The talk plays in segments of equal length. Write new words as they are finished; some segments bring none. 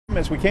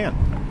As we can.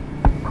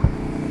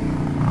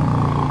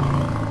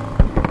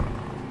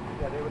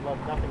 Yeah, they would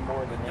love nothing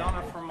more than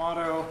Donna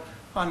Formato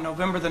on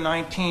November the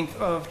 19th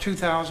of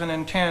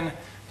 2010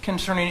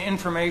 concerning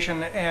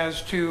information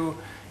as to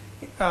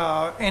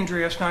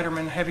Andrea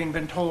Sneiderman having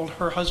been told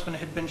her husband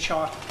had been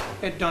shot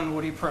at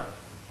Dunwoody Prep.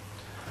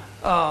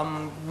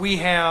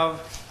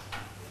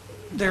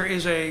 There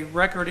is a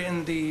record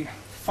in the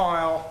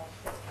file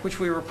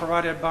which we were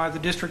provided by the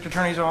District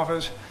Attorney's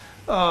Office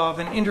of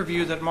an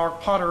interview that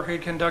Mark Potter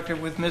had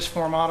conducted with Ms.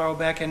 Formato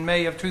back in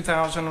May of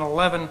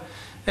 2011,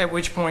 at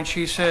which point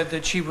she said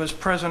that she was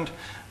present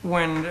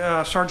when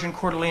Sergeant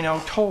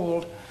Cordellino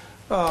told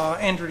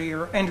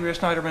Andrea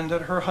Sneiderman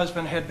that her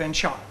husband had been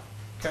shot.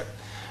 Okay.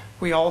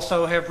 We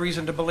also have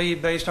reason to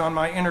believe, based on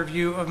my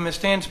interview of Ms.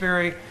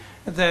 Stansberry,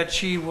 that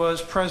she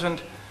was present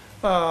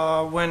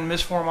when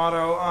Ms.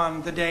 Formato,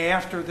 on the day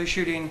after the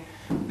shooting,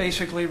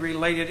 basically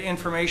related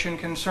information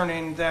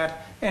concerning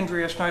that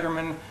Andrea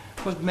Sneiderman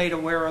was made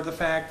aware of the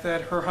fact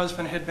that her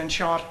husband had been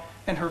shot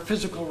and her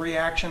physical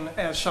reaction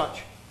as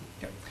such.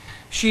 Okay.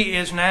 She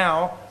is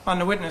now on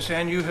the witness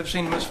stand. You have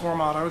seen Ms.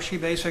 Formato. She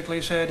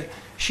basically said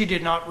she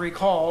did not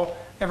recall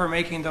ever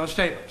making those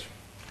statements.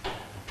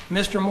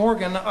 Mr.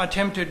 Morgan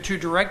attempted to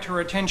direct her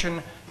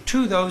attention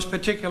to those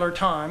particular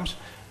times,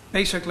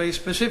 basically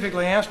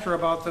specifically asked her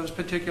about those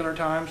particular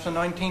times, the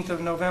 19th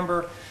of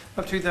November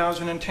of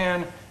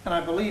 2010 and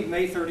I believe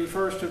May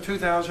 31st of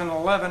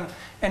 2011,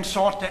 and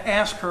sought to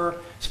ask her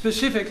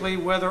specifically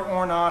whether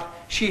or not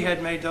she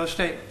had made those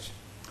statements.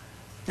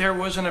 There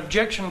was an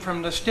objection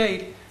from the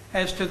state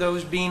as to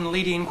those being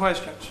leading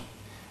questions.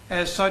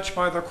 As such,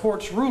 by the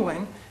court's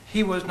ruling,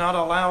 he was not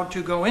allowed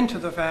to go into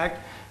the fact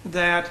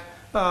that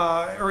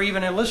or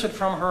even elicit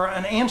from her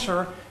an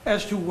answer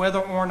as to whether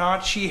or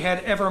not she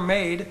had ever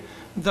made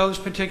those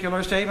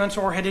particular statements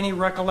or had any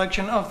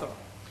recollection of them.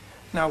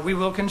 Now, we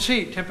will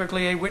concede,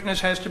 typically a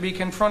witness has to be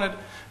confronted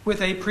with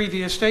a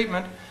previous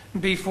statement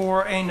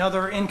before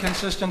another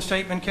inconsistent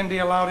statement can be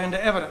allowed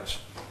into evidence.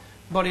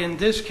 But in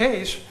this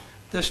case,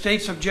 the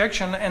state's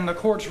objection and the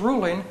court's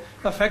ruling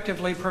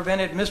effectively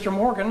prevented Mr.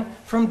 Morgan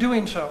from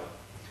doing so.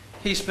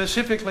 He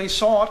specifically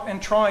sought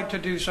and tried to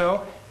do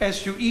so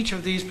as to each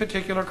of these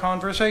particular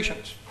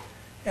conversations.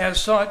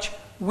 As such,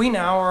 we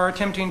now are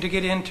attempting to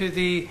get into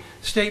the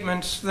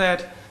statements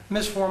that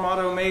Ms.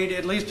 Formato made,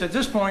 at least at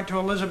this point, to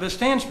Elizabeth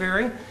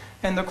Stansberry,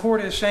 and the court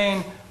is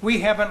saying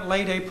we haven't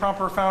laid a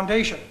proper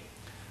foundation.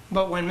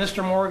 But when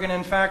Mr. Morgan,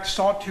 in fact,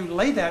 sought to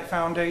lay that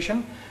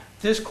foundation,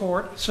 this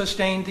court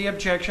sustained the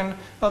objection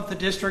of the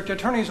District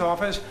Attorney's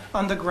Office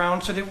on the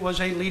grounds that it was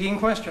a leading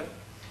question.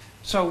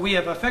 So we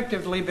have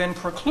effectively been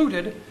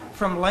precluded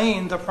from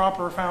laying the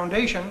proper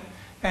foundation,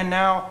 and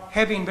now,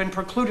 having been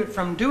precluded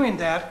from doing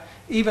that,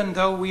 even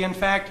though we in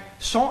fact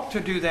sought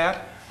to do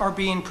that, are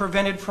being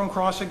prevented from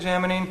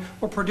cross-examining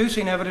or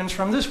producing evidence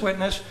from this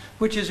witness,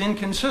 which is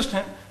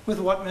inconsistent with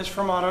what Ms.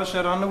 Formato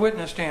said on the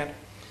witness stand.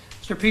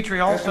 Mr.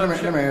 Petrie also...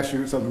 Let me ask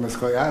you something, Ms.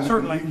 Clay.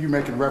 Certainly. You're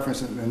making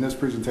reference in this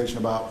presentation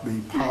about the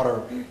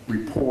Potter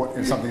report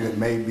and something that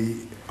may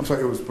be, I'm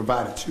sorry, it was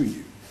provided to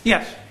you.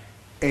 Yes.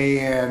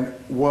 And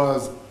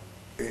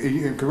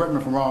correct me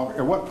if I'm wrong,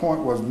 at what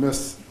point was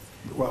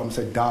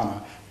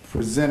Donna,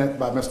 presented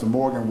by Mr.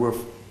 Morgan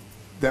with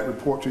that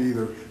report to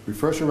either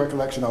refresh your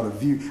recollection or to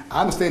view?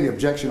 I understand the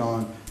objection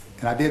on,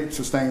 and I did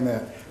sustain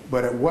that,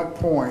 but at what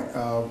point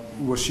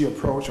was she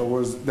approached, or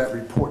was that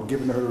report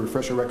given to her to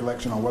refresh her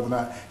recollection on whether or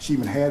not she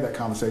even had that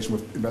conversation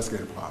with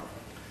Investigator Potter?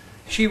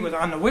 She was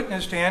on the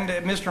witness stand.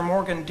 Mr.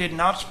 Morgan did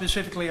not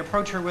specifically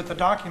approach her with the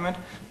document,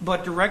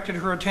 but directed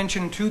her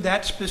attention to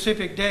that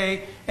specific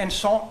day and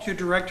sought to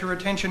direct her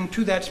attention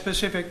to that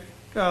specific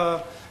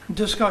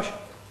discussion.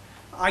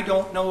 I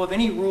don't know of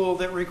any rule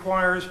that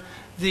requires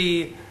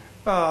the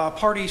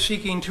party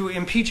seeking to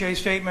impeach a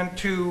statement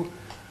to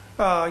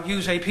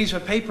use a piece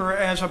of paper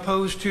as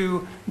opposed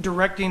to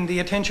directing the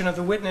attention of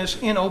the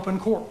witness in open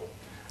court.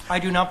 I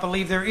do not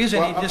believe there is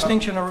any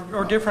distinction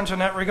or difference in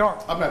that regard.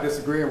 I'm not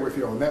disagreeing with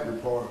you on that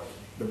report.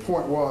 The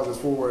point was, as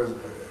far as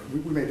we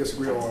may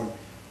disagree on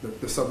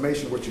the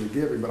summation of what you're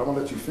giving, but I'm going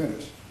to let you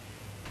finish.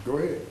 Go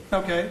ahead.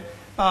 Okay.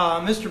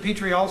 Mr.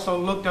 Petrie also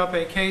looked up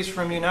a case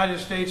from United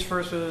States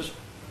versus,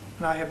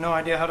 and I have no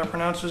idea how to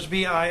pronounce this,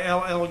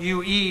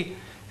 Billue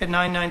at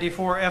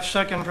 994 F.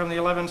 2nd from the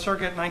 11th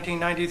Circuit,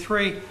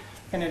 1993,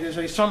 and it is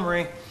a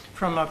summary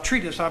from a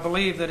treatise, I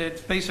believe, that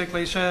it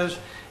basically says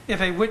if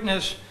a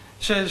witness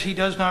says he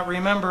does not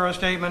remember a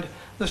statement,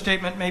 the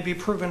statement may be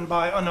proven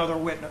by another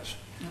witness.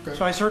 Okay.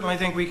 So I certainly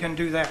think we can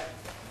do that.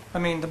 I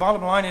mean, the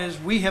bottom line is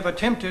we have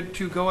attempted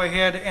to go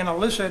ahead and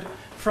elicit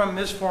from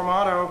Ms.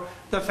 Formato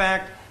the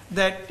fact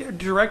that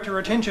direct her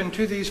attention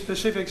to these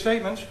specific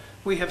statements.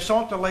 We have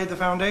sought to lay the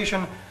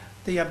foundation.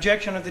 The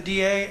objection of the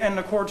DA and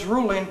the court's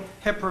ruling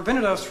have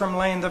prevented us from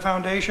laying the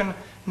foundation.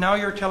 Now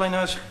you're telling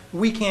us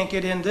we can't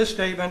get in this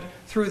statement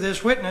through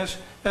this witness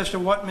as to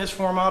what Ms.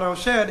 Formato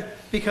said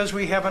because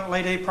we haven't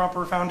laid a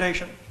proper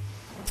foundation.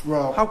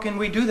 Well, how can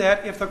we do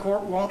that if the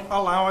court won't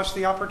allow us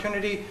the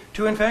opportunity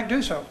to in fact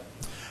do so?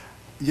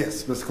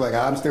 Yes, Mr. Clegg,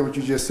 I understand what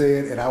you just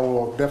said, and I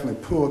will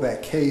definitely pull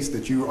that case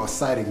that you are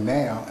citing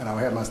now, and I'll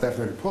have my staff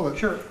attorney pull it.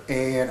 Sure.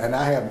 And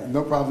I have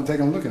no problem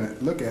taking a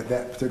look at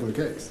that particular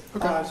case.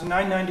 Okay. It's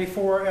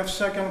 994 F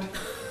second.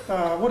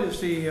 What is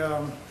the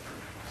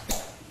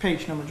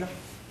page number, Jim?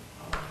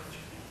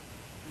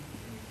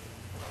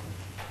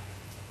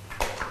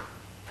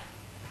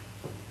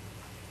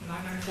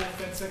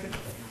 Second,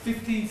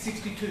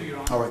 1562, Your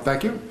Honor. All right,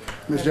 thank you.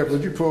 Ms. Jeffrey,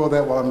 would you pull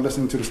that while I'm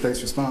listening to the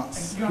state's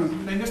response? And, Your Honor,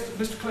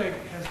 Mr. Clegg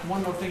has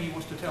one more thing he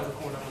wants to tell the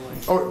court, I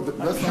believe. Oh,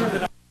 that's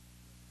fine.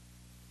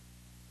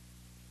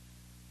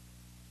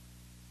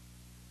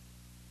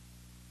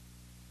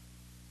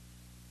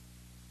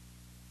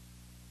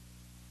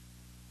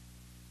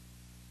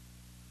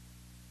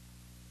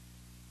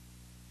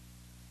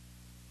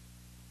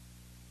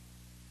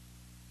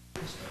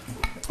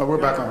 Oh, we're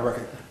back on the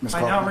record, Ms.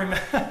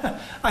 Carter.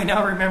 I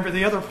now remember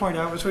the other point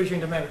I was wishing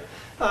to make.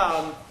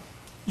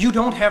 You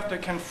don't have to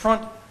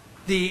confront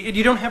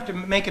you don't have to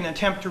make an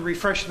attempt to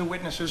refresh the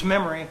witness's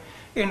memory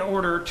in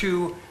order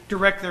to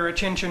direct their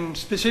attention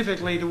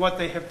specifically to what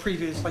they have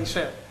previously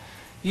said.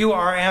 You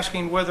are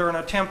asking whether an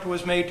attempt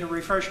was made to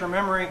refresh her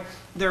memory.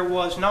 There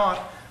was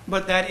not,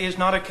 but that is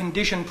not a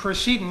condition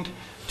precedent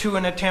to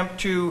an attempt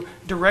to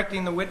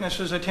directing the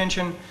witness's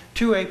attention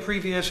to a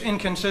previous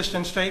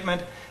inconsistent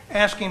statement,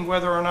 asking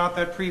whether or not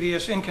that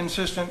previous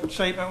inconsistent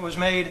statement was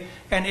made,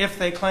 and if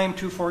they claim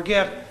to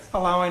forget,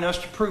 allowing us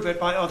to prove it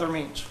by other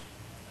means.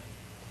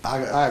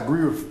 I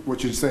agree with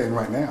what you're saying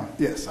right now.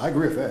 Yes, I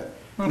agree with that.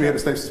 Okay. We have the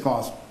state's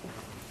response.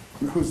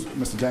 Who's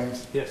Mr.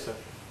 James? Yes, sir.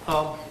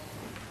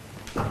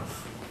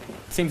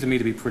 Seems to me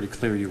to be pretty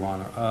clear, Your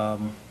Honor.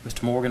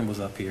 Mr. Morgan was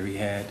up here. He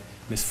had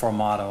Ms.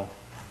 Formato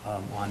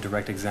on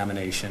direct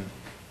examination,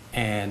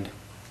 and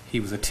he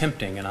was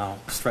attempting, and I'll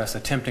stress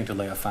attempting, to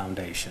lay a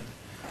foundation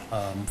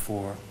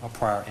for a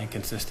prior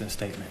inconsistent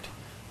statement.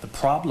 The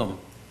problem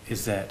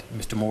is that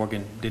Mr.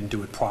 Morgan didn't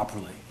do it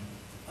properly.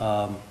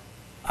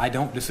 I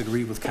don't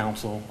disagree with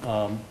counsel,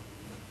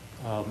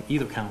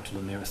 either counsel,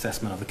 in their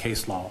assessment of the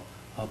case law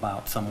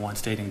about someone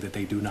stating that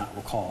they do not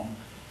recall.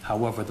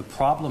 However, the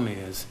problem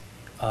is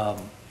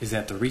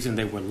that the reason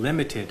they were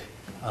limited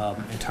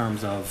in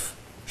terms of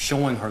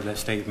showing her that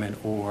statement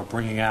or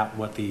bringing out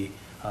what the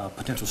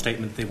potential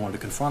statement they wanted to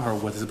confront her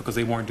with is because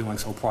they weren't doing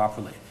so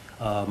properly.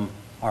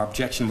 Our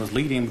objection was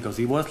leading because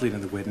he was leading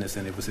the witness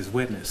and it was his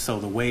witness. So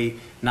the way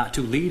not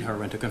to lead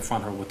her and to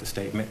confront her with the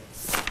statement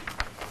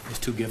is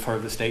to give her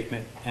the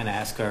statement and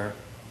ask her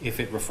if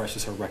it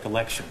refreshes her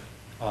recollection.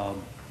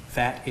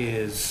 That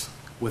is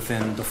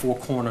within the four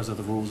corners of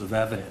the rules of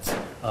evidence.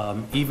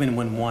 Even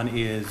when one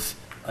is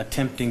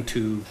attempting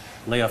to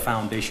lay a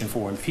foundation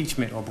for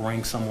impeachment or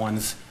bring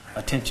someone's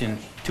attention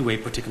to a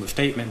particular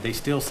statement, they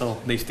still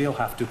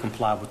have to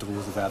comply with the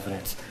rules of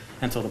evidence.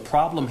 And so the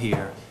problem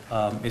here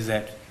is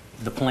that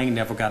the plane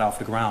never got off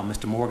the ground.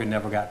 Mr. Morgan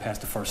never got past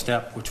the first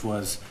step, which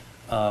was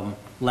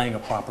laying a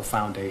proper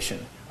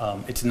foundation.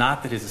 It's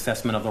not that his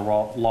assessment of the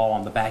law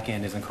on the back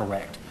end isn't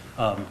correct.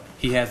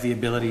 He has the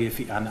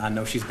ability, I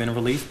know she's been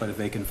released, but if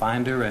they can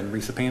find her and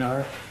resubpoena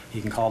her,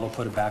 he can call her,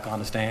 put her back on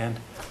the stand,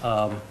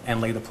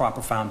 and lay the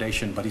proper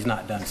foundation, but he's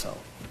not done so.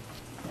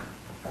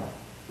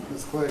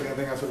 Ms. Clegg,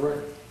 anything else for the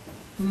record?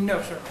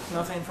 No, sir.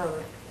 Nothing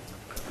further.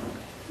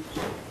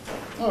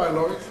 All right,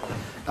 lawyers.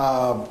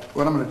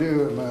 What I'm going to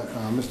do,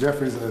 Ms.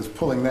 Jeffries is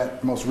pulling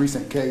that most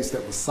recent case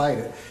that was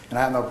cited, and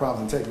I have no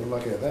problem taking a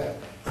look at that.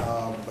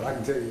 But I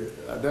can tell you,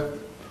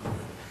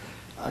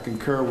 I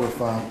concur with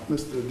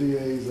Mr.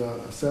 DA's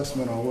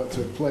assessment on what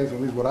took place, at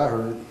least what I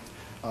heard.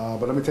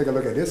 But let me take a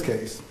look at this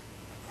case.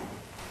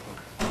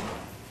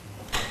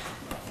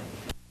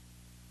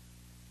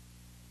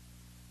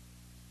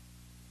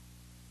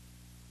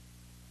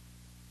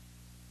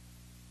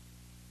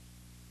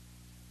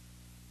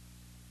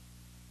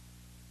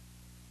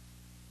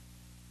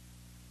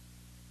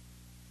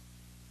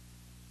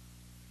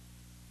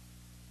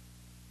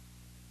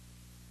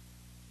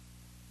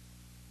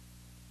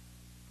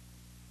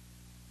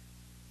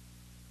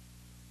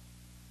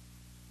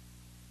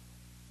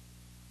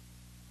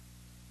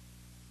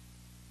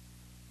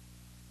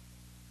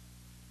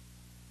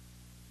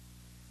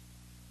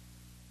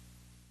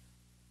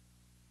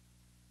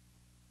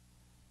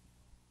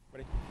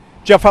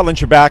 Jeff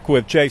Hutlincher back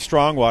with Jay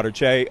Strongwater.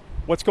 Jay,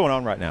 what's going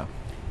on right now?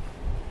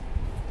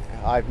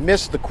 I've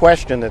missed the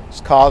question that's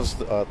caused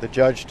the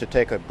judge to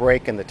take a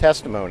break in the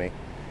testimony.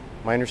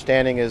 My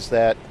understanding is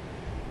that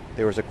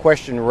there was a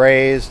question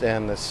raised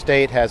and the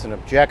state has an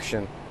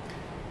objection,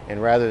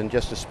 and rather than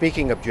just a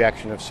speaking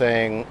objection of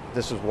saying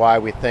this is why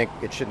we think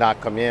it should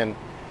not come in,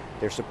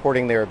 they're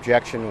supporting their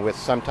objection with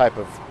some type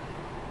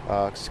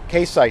of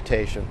case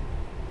citation,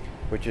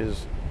 which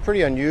is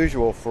pretty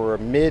unusual for a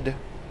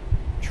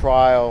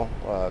mid-trial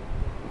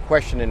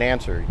question and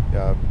answer.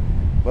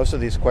 Most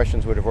of these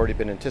questions would have already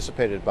been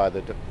anticipated by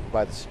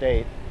the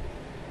state,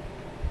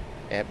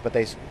 and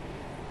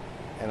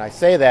I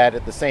say that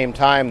at the same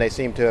time they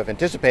seem to have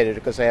anticipated it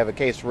because they have a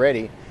case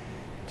ready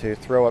to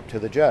throw up to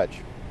the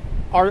judge.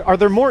 Are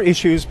there more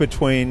issues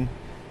between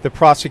the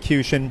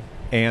prosecution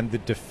and the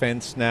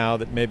defense now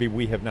that maybe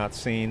we have not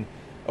seen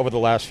over the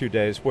last few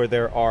days, where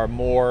there are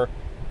more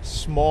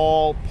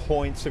small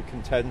points of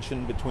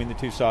contention between the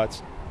two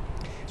sides?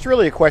 It's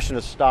really a question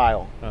of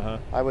style. Uh-huh.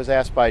 I was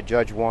asked by a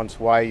judge once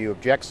why you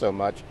object so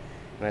much,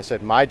 and I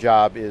said my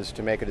job is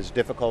to make it as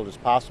difficult as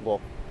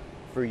possible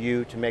for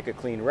you to make a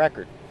clean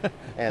record.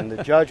 And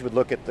the judge would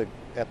look at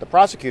the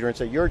prosecutor and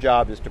say, your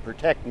job is to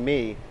protect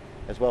me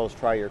as well as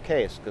try your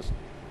case, because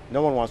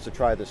no one wants to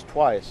try this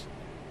twice.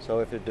 So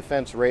if the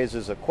defense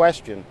raises a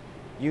question,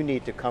 you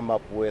need to come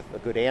up with a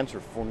good answer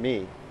for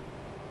me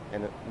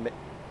and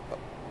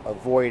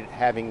avoid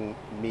having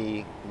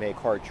me make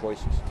hard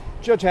choices.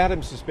 Judge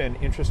Adams has been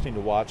interesting to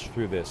watch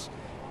through this.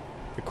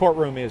 The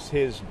courtroom is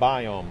his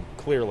biome,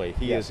 clearly.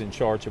 He Yes. is in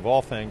charge of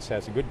all things,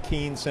 has a good,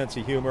 keen sense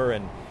of humor,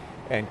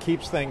 and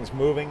keeps things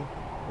moving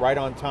right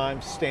on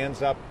time,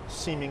 stands up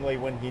seemingly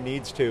when he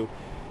needs to.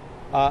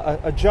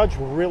 A judge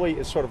really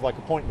is sort of like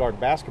a point guard in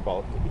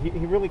basketball. He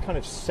really kind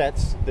of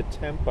sets the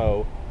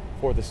tempo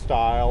for the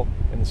style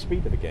and the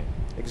speed of the game.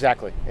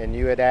 Exactly. And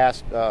you had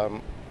asked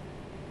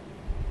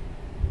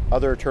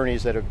other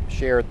attorneys that have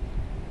shared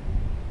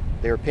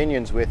their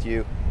opinions with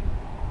you,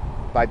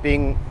 by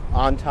being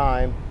on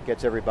time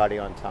gets everybody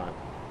on time.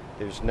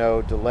 There's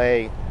no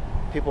delay.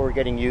 People are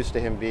getting used to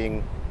him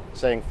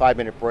saying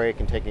 5-minute break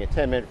and taking a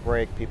 10-minute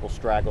break. People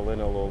straggle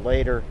in a little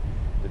later.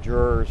 The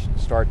jurors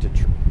start to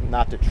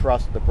not to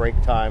trust the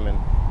break time, and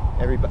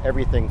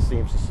everything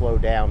seems to slow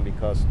down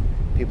because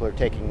people are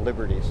taking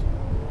liberties.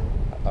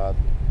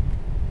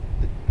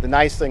 The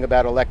nice thing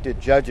about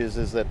elected judges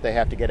is that they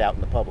have to get out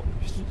in the public.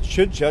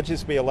 Should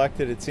judges be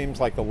elected? It seems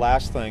like the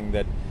last thing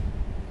that,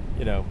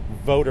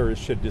 voters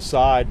should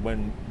decide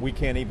when we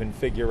can't even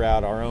figure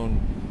out our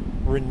own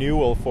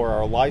renewal for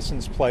our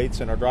license plates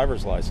and our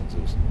driver's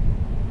licenses.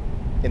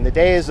 In the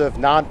days of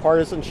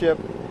nonpartisanship,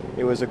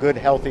 it was a good,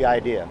 healthy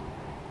idea.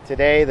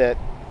 Today, that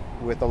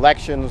with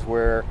elections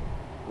where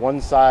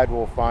one side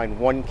will find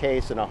one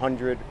case in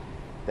 100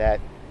 that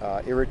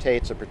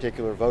irritates a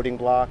particular voting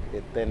bloc,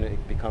 then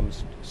it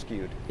becomes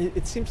skewed.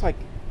 It seems like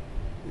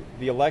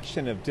the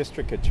election of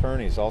district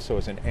attorneys also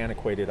is an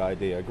antiquated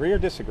idea. Agree or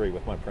disagree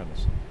with my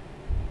premise?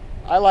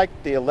 I like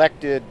the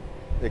elected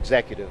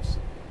executives.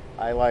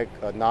 I like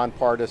a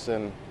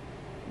nonpartisan,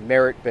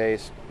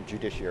 merit-based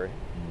judiciary.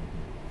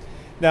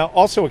 Now,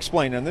 also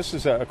explain, and this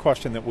is a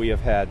question that we have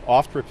had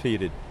oft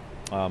repeated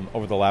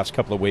over the last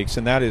couple of weeks,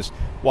 and that is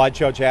why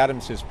Judge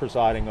Adams is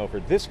presiding over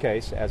this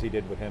case as he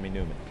did with Hemi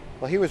Newman.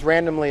 Well, he was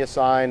randomly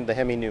assigned the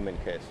Hemi Newman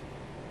case.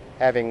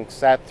 Having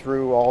sat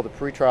through all the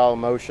pretrial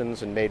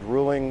motions and made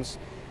rulings,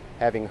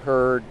 having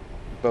heard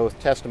both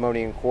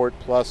testimony in court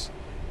plus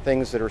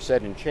things that are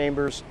said in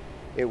chambers,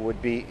 it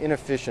would be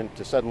inefficient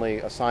to suddenly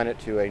assign it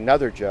to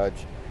another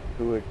judge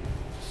who would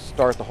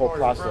start the whole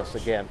process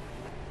again.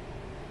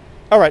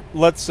 All right,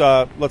 let's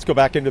go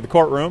back into the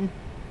courtroom.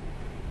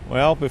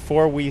 Well,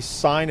 before we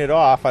sign it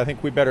off, I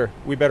think we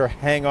better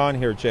hang on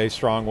here, Jay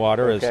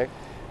Strongwater, Okay. as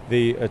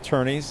the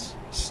attorneys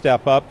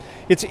step up.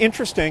 It's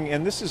interesting,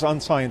 and this is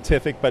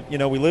unscientific, but we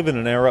live in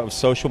an era of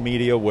social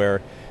media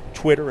where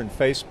Twitter and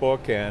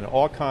Facebook and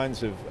all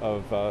kinds of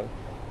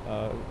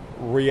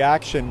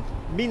reaction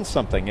means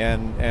something,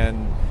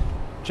 and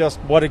just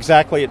what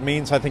exactly it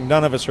means, I think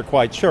none of us are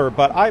quite sure.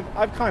 But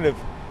I've kind of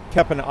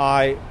kept an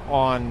eye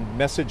on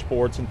message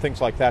boards and things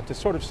like that to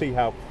sort of see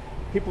how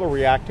people are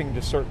reacting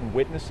to certain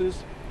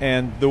witnesses.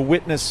 And the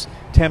witness,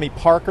 Tammy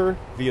Parker,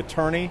 the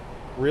attorney,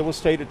 real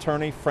estate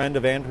attorney, friend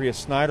of Andrea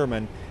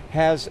Sneiderman,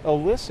 has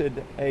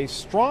elicited a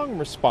strong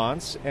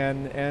response,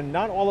 and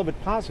not all of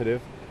it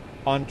positive,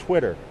 on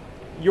Twitter.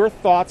 Your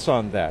thoughts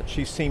on that?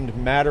 She seemed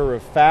matter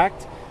of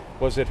fact.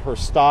 Was it her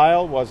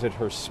style? Was it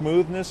her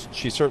smoothness?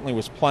 She certainly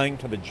was playing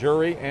to the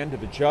jury and to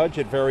the judge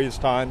at various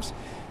times.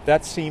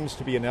 That seems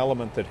to be an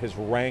element that has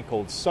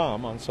rankled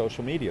some on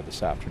social media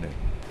this afternoon.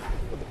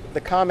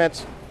 The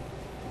comments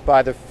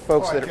by the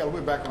folks All right, that Kelly,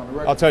 we're back on the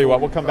record. I'll tell you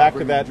what, we'll come back to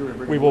Bring that. the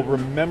jury, We will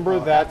remember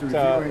that after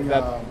reviewing,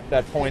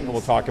 that point, and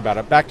we'll talk about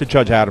it. Back to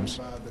Judge Adams.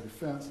 By the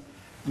defense,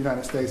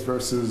 United States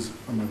versus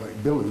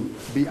Billue,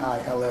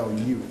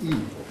 B-I-L-L-U-E,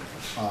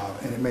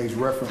 and it makes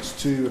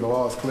reference to the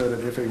law is clear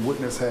that if a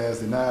witness has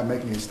denied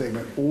making a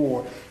statement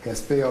or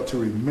has failed to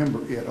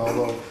remember it,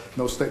 although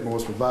no statement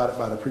was provided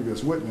by the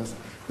previous witness,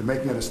 the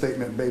making of the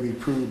statement may be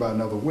proved by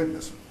another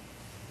witness,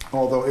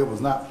 although it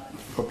was not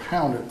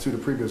propounded to the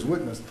previous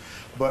witness.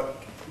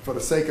 But for the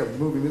sake of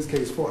moving this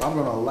case forward, I'm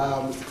going to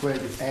allow Mr. Clegg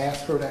to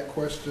ask her that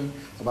question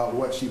about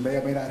what she may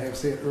or may not have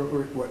said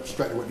earlier, what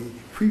the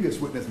previous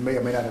witness may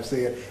or may not have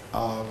said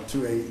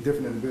to a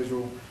different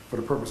individual for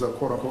the purpose of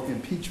quote-unquote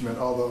impeachment,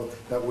 although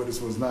that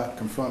witness was not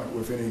confronted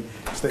with any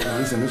statement, at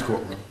least in this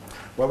courtroom.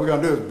 What we're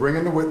going to do is bring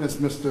in the witness,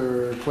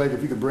 Mr. Clegg,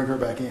 if you could bring her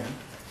back in,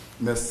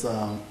 Ms.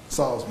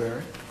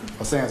 Sansbury,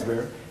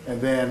 and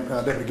then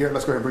Deputy Garrett,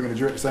 let's go ahead and bring in the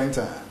jury at the same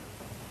time.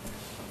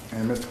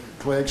 And Mr.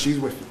 Clegg, she's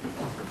with you.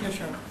 Yes,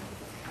 Your Honor.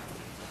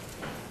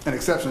 An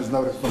exception is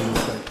noted from the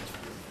state.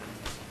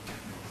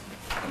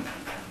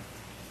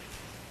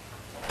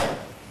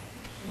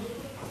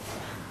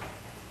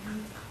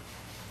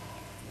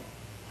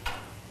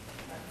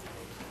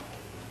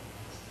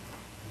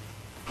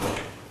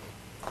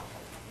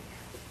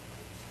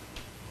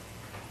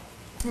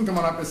 You can come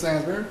on up, Ms.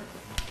 Sansbury.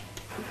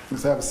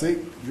 Just have a seat.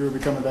 Jury will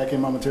be coming back in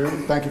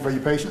momentarily. Thank you for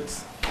your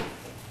patience.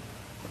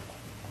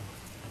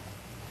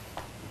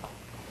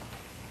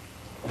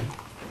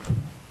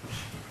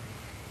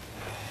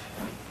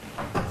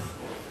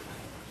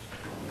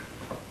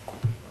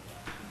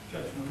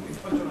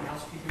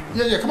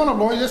 Yeah, come on up,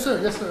 Lloyd. Yes, sir.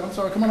 Yes, sir. I'm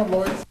sorry. Come on up,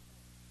 Lloyd.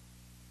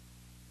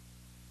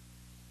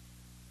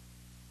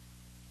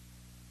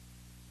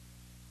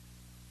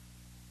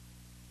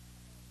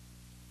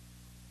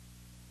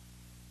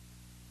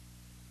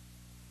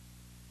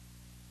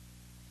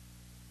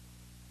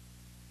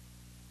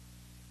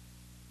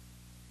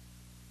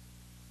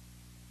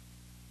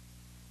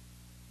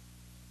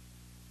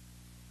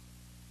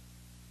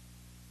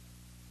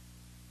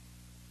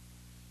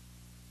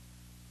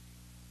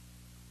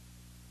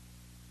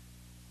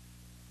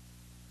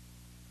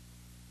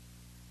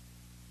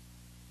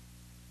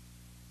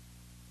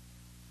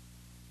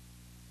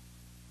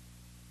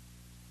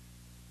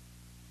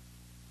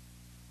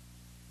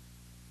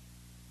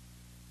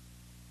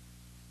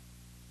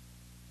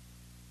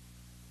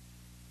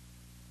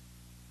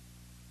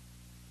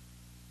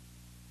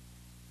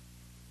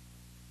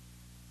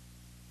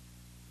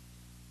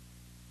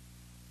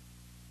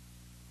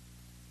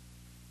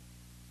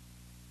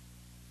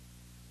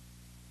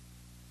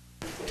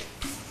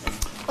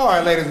 All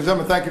right, ladies and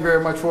gentlemen, thank you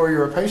very much for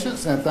your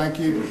patience, and thank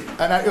you.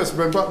 And it's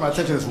been brought to my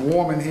attention, it's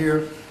warm in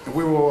here, and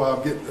we will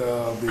get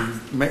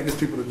the maintenance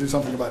people to do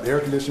something about the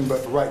air conditioning, but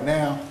for right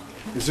now,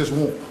 it's just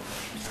warm.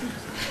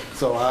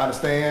 So I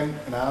understand,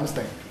 and I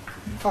understand.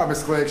 All right,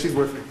 Ms. Clegg, she's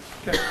with you.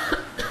 Okay.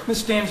 Ms.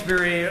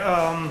 Stansbury,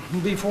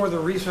 before the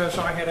recess,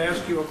 I had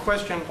asked you a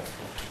question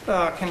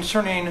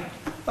concerning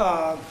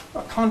a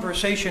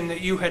conversation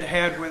that you had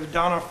had with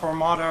Donna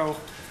Formato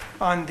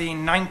on the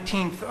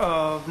 19th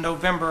of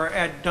November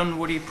at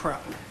Dunwoody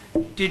Prep.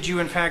 Did you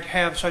in fact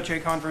have such a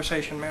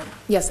conversation, ma'am?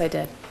 Yes, I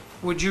did.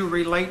 Would you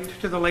relate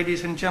to the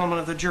ladies and gentlemen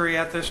of the jury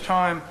at this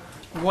time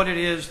what it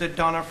is that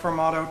Donna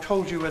Formato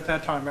told you at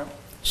that time, ma'am?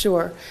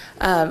 Sure.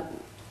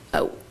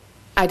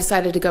 I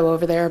decided to go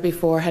over there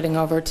before heading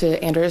over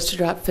to Andrea's to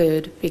drop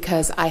food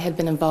because I had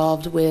been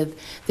involved with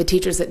the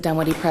teachers at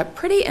Dunwoody Prep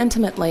pretty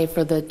intimately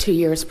for the 2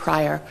 years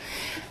prior.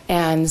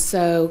 And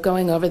so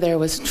going over there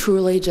was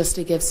truly just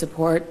to give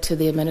support to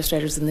the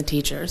administrators and the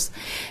teachers.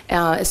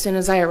 As soon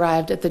as I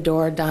arrived at the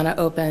door, Donna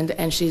opened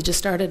and she just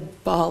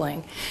started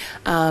bawling.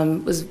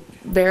 Was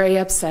very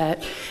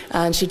upset.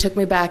 And she took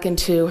me back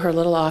into her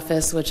little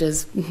office, which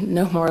is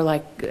no more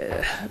like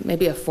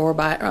maybe a 5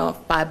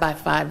 by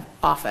 5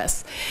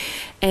 office.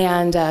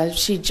 And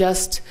she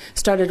just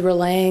started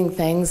relaying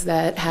things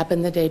that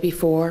happened the day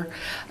before.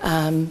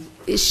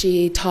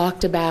 She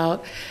talked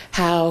about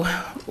how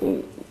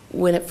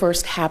when it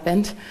first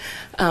happened,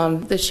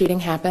 the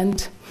shooting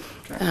happened.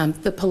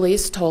 The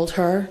police told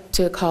her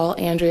to call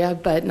Andrea,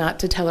 but not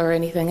to tell her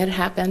anything had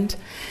happened.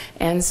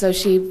 And so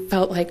she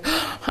felt like,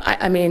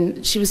 I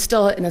mean, she was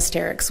still in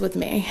hysterics with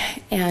me.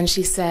 And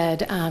she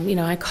said, you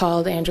know, I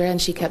called Andrea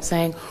and she kept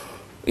saying,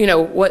 you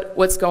know,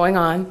 what's going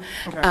on?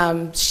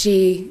 Okay.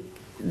 She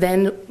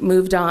then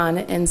moved on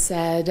and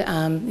said,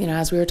 you know,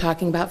 as we were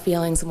talking about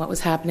feelings and what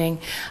was happening,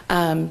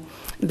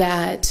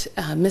 that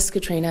Miss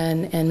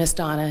Katrina and Miss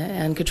Donna,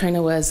 and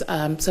Katrina was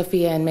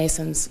Sophia and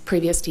Mason's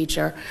previous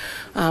teacher,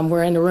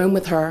 were in a room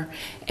with her,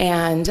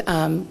 and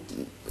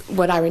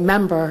what I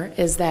remember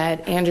is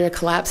that Andrea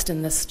collapsed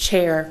in this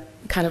chair,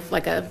 kind of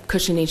like a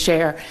cushiony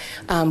chair,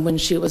 when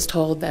she was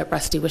told that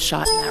Rusty was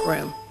shot in that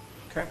room.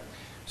 Okay,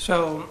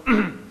 so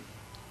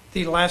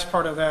the last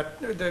part of that,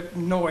 the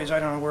noise, I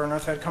don't know where on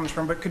earth that comes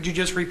from, but could you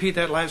just repeat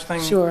that last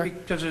thing? Sure.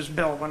 Because his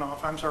bell went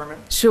off. I'm sorry, ma'am.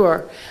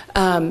 Sure.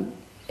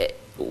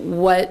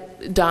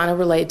 What Donna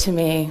relayed to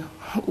me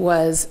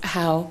was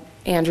how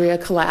Andrea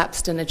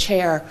collapsed in a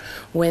chair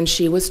when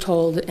she was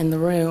told in the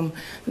room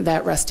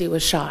that Rusty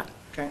was shot.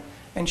 Okay.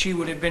 And she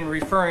would have been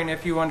referring,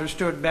 if you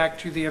understood, back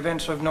to the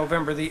events of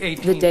November the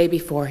 18th. The day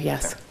before,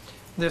 yes. Okay.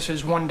 This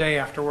is one day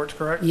afterwards,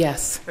 correct?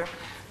 Yes. Okay.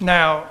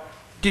 Now,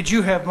 did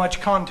you have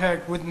much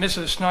contact with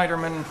Mrs.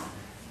 Sneiderman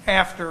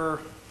after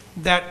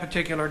that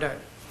particular day?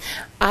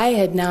 I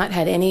had not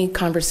had any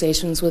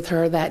conversations with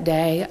her that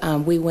day.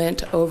 We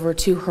went over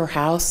to her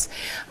house,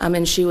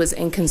 and she was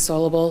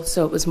inconsolable,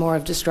 so it was more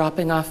of just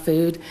dropping off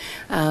food,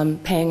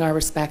 paying our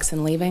respects,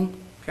 and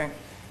leaving. Okay.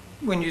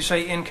 When you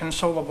say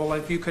inconsolable,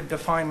 if you could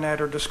define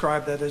that or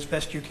describe that as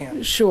best you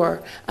can.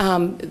 Sure.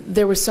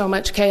 There was so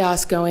much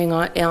chaos going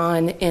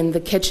on in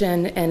the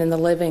kitchen and in the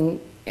living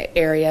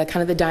area,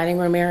 kind of the dining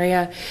room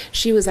area.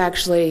 She was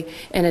actually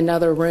in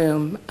another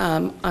room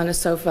on a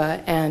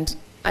sofa, and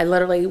I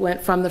literally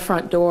went from the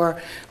front door,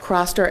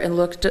 crossed her, and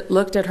looked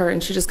at her,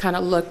 and she just kind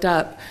of looked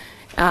up.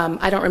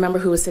 I don't remember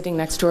who was sitting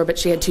next to her, but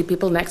she had 2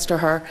 people next to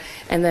her,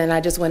 and then I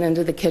just went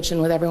into the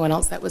kitchen with everyone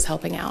else that was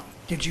helping out.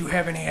 Did you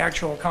have any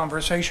actual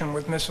conversation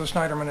with Mrs.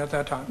 Sneiderman at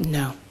that time?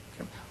 No.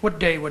 Okay. What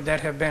day would that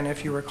have been,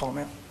 if you recall,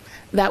 ma'am?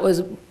 That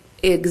was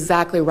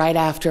exactly right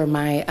after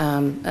my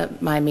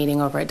my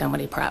meeting over at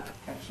Dunwoody Prep.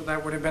 Okay. So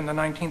that would have been the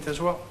 19th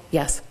as well?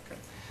 Yes.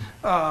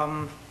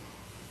 Okay.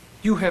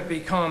 You have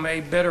become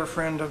a better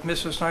friend of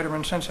Mrs.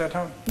 Sneiderman since that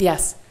time?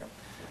 Yes.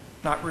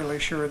 Not really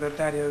sure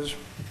that is,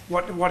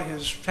 what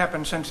has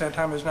happened since that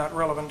time is not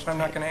relevant, so I'm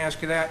not going to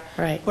ask you that.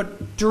 Right.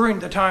 But during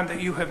the time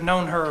that you have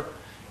known her,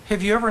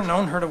 have you ever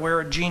known her to wear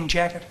a jean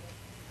jacket?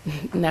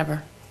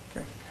 Never.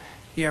 Okay.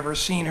 You ever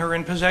seen her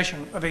in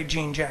possession of a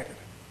jean jacket?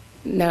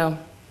 No.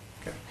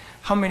 Okay.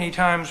 How many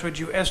times would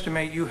you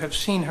estimate you have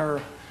seen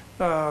her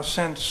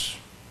since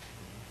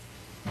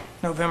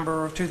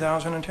November of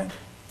 2010?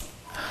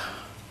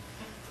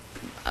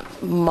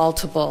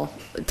 Multiple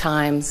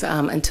times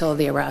until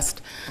the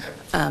arrest.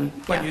 When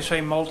Yeah. you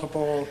say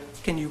multiple,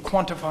 can you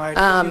quantify it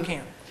if you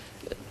can?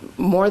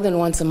 More than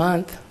once a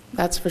month,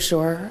 that's for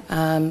sure.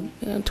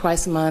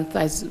 Twice a month.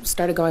 I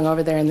started going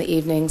over there in the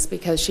evenings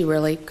because she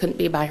really couldn't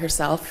be by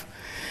herself,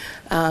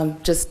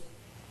 just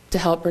to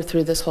help her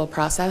through this whole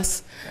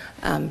process.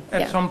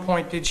 At some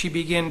point, did she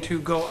begin to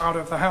go out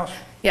of the house?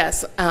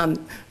 Yes,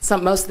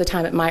 most of the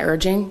time at my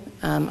urging.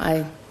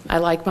 I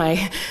like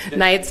my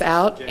nights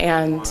out,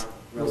 and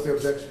What's the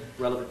objection?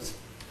 Relevance.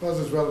 Well,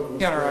 this is relevant.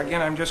 Mr. Yeah, Clegg.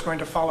 again, I'm just going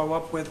to follow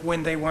up with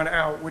when they went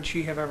out, would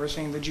she have ever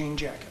seen the jean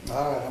jacket?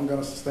 All right, I'm going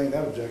to sustain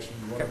that objection.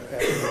 You wanna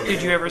add-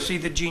 Did you ever see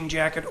the jean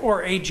jacket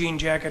or a jean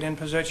jacket in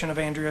possession of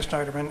Andrea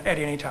Sneiderman at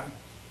any time?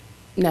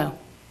 no.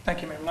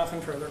 Thank you, ma'am.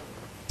 Nothing further.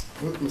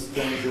 Mr.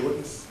 Jones, your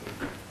witness.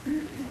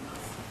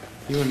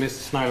 You and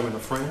Mrs. Sneiderman are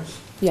friends?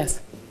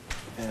 Yes.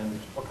 And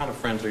what kind of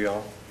friends are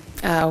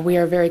y'all? We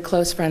are very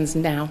close friends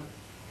now.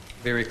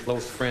 Very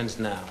close friends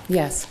now.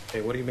 Yes.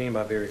 Okay, what do you mean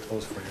by very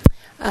close friends?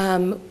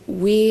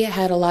 We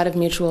had a lot of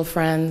mutual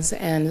friends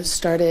and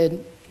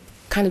started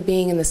kind of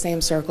being in the same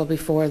circle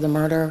before the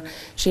murder.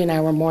 She and I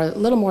were a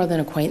little more than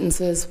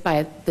acquaintances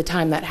by the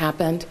time that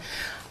happened.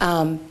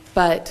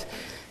 But,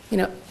 you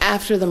know,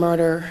 after the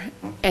murder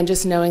and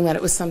just knowing that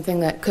it was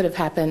something that could have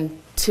happened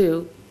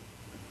to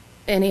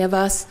any of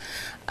us,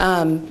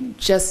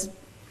 just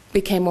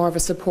became more of a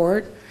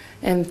support.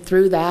 And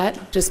through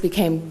that, just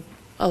became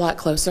a lot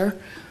closer.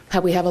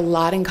 We have a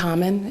lot in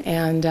common,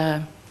 and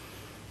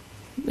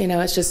you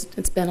know,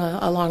 it's been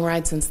a long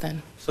ride since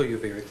then. So you're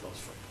very close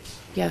friends.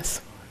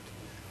 Yes.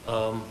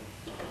 How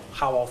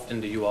often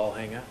do you all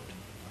hang out?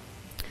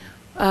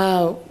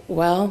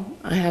 Well,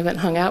 I haven't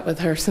hung out with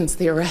her since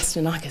the arrest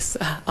in August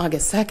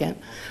 2nd,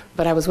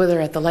 but I was with her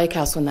at the lake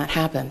house when that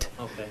happened.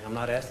 Okay, I'm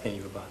not asking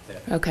you about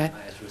that. Okay.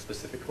 I asked you a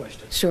specific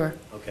question. Sure.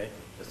 Okay,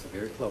 that's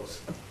very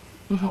close.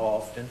 How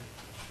often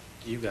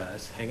do you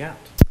guys hang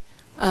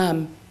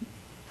out?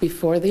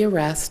 Before the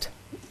arrest,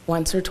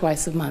 once or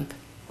twice a month.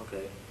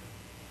 Okay,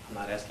 I'm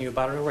not asking you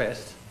about an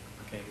arrest.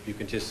 Okay, if you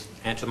can just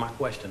answer my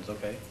questions,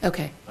 okay?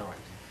 Okay. All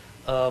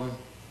right.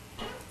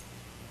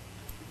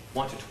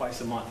 Once or twice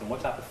a month, and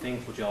what type of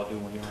things would y'all do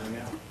when you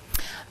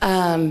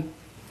hang out?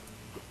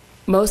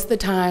 Most of the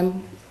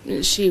time,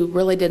 she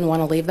really didn't want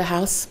to leave the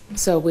house,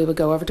 so we would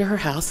go over to her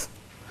house.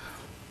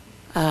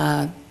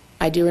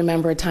 I do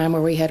remember a time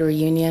where we had a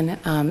reunion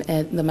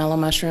at the Mellow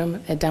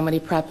Mushroom at Dunwoody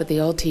Prep with the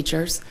old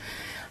teachers,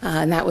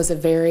 and that was a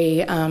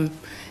very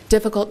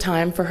difficult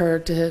time for her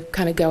to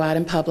kind of go out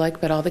in public,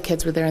 but all the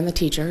kids were there and the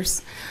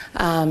teachers.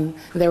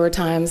 There were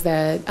times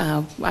that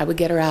I would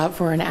get her out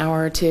for an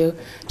hour or two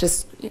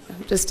just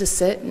to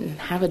sit and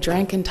have a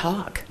drink and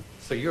talk.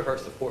 So you're her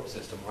support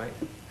system, right?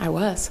 I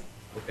was.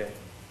 Okay.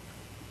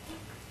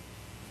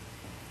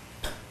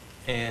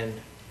 And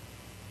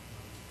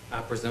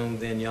I presume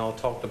then y'all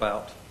talked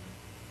about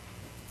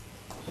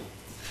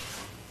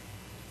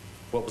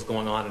what was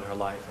going on in her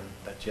life, and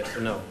that's yes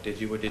or no.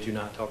 Did you or did you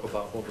not talk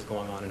about what was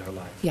going on in her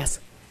life? Yes.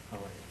 All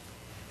right.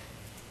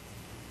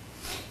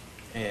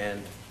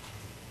 And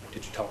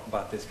did you talk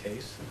about this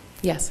case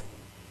Yes.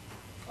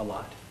 a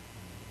lot?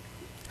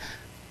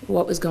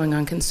 What was going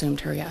on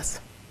consumed her, yes.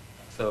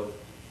 So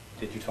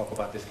did you talk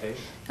about this case?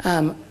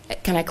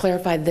 Can I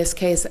clarify this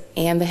case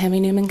and the Hemi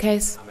Newman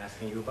case? I'm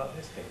asking you about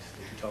this case.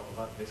 Did you talk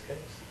about this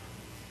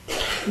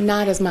case?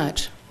 Not as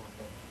much.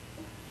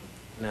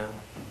 Now,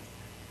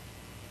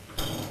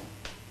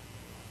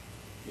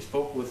 you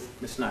spoke with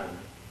Ms. Sneiderman,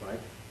 right?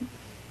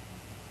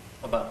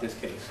 About this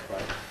case,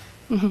 right?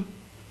 Mm-hmm.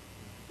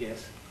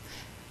 Yes?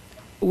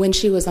 When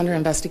she was under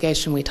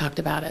investigation, we talked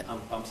about it.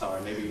 I'm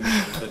sorry, maybe you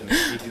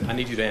misunderstood me. I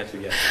need you to answer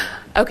yes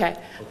or no. Okay.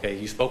 Okay,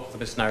 you spoke with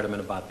Ms. Sneiderman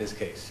about this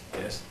case,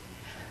 yes?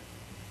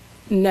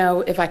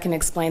 No, if I can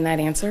explain that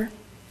answer.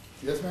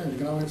 Yes, ma'am, you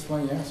can always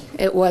explain your answer.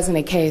 It wasn't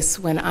a case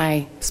when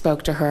I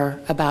spoke to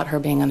her about her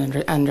being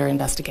under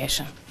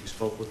investigation. You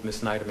spoke with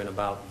Ms. Sneiderman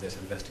about this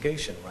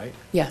investigation, right?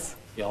 Yes.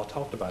 Y'all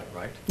talked about it,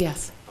 right?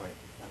 Yes. All right.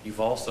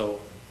 You've also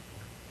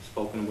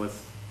spoken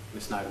with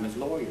Ms. Sneiderman's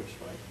lawyers,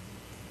 right?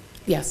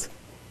 Yes.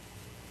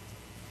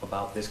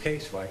 About this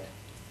case, right?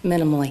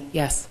 Minimally,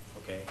 yes.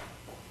 Okay.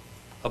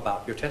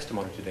 About your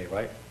testimony today,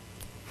 right?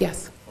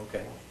 Yes.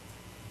 Okay.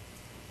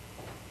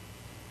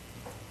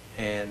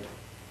 And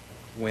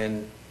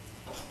when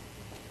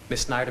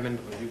Ms. Sneiderman,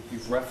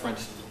 you've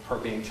referenced her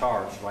being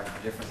charged, right?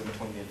 The difference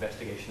between the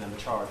investigation and the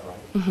charge,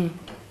 right? Mm-hmm.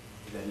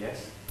 Is that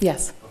yes?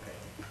 Yes. Okay.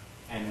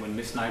 And when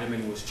Ms.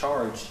 Sneiderman was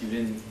charged, you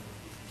didn't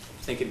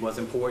think it was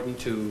important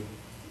to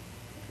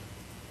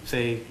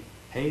say,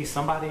 hey,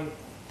 somebody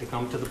to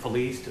come to the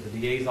police, to the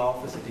DA's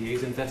office, the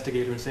DA's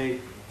investigator, and say,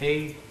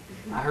 hey,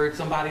 I heard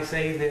somebody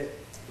say that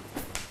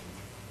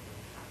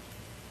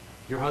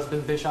your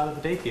husband's been shot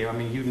at the daycare. I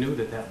mean, you knew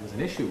that that was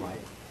an issue, right?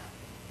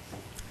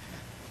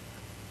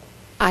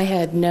 I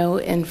had no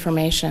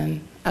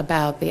information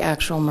about the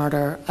actual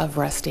murder of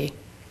Rusty.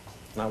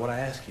 Not what I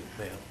asked you,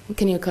 ma'am.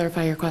 Can you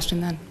clarify your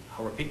question then?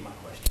 I'll repeat my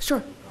question. Sure.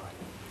 All right.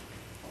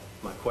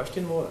 My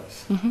question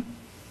was,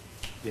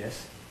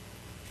 yes,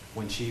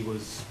 when she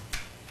was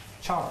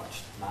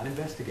charged, not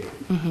investigated,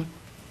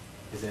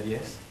 is that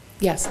yes?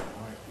 Yes. All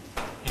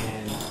right.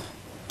 And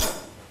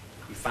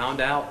you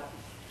found out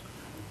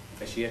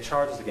that she had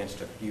charges against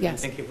her. You didn't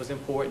Yes. think it was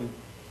important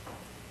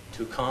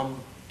to come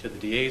to the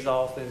DA's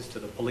office, to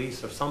the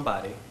police, or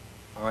somebody,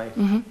 all right,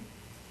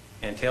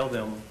 and tell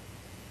them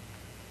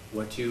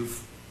what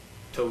you've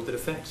told the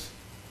defense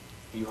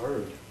you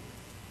heard.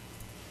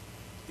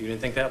 You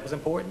didn't think that was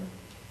important?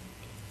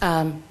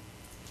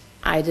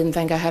 I didn't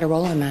think I had a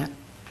role in that.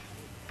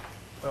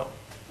 Well,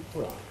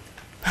 hold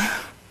on.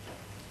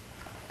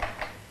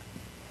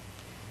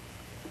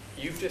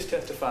 You've just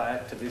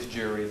testified to this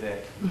jury that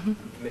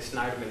Ms.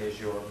 Sneiderman is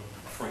your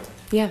friend.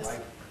 Yes.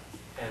 Right?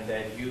 And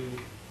that you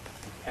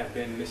have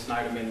been Ms.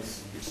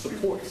 Sneiderman's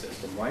support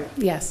system, right?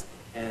 Yes.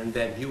 And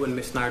that you and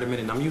Ms. Sneiderman,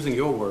 and I'm using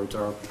your words,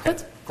 are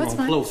That's grown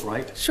fine. close,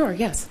 right? Sure,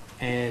 yes.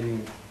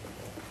 And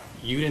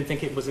you didn't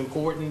think it was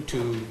important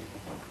to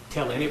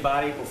tell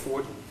anybody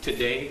before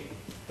today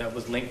that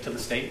was linked to the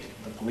state,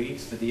 the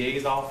police, the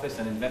DA's office,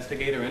 an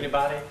investigator,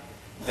 anybody,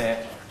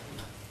 that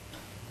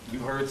you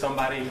heard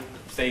somebody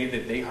say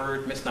that they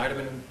heard Ms.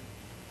 Sneiderman,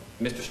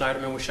 Mr.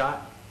 Sneiderman was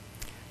shot?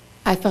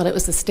 I felt it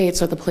was the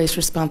state's or the police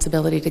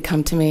responsibility to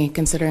come to me,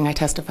 considering I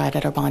testified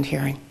at our bond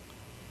hearing.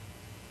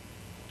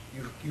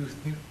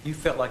 You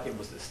felt like it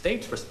was the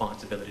state's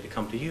responsibility to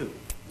come to you.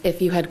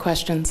 If you had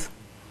questions,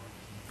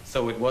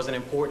 So it wasn't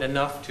important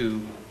enough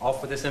to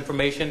offer this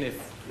information if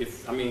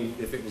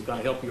it was going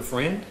to help your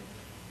friend?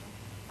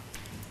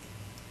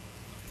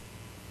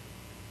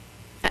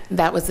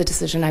 that was the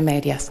decision I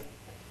made, yes.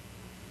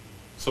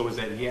 So is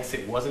that yes,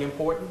 it wasn't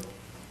important?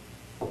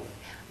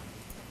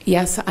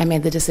 Yes, I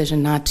made the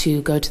decision not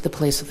to go to the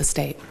police or the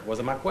state. That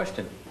wasn't my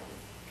question.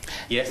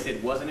 Yes,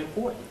 it wasn't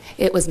important.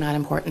 It was not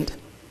important.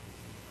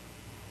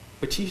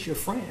 But she's your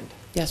friend.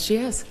 Yes, she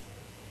is.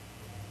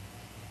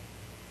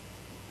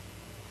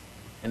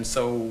 And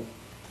so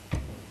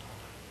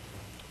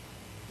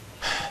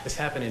this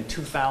happened in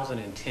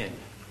 2010,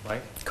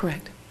 right?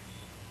 Correct.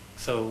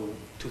 So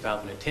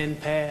 2010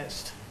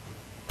 passed.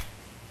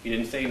 You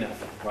didn't say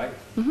nothing, right?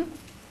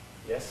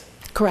 Yes?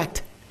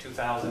 Correct.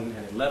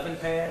 2011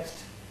 passed.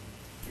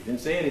 You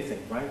didn't say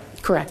anything, right?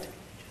 Correct.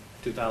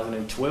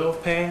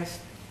 2012 passed.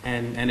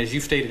 And as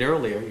you stated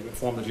earlier, you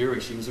informed the jury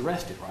she was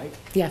arrested, right?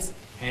 Yes.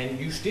 And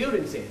you still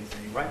didn't say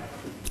anything, right?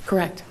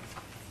 Correct.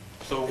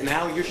 So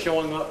now you're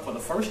showing up for the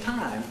first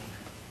time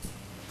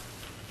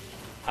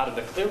out of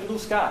the clear blue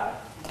sky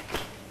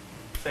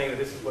saying that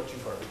this is what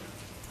you've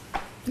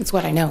heard. It's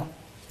what I know.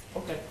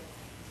 Okay.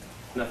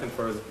 Nothing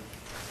further.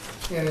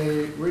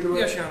 Any redirect?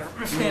 Yes, Your Honor.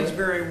 Ms.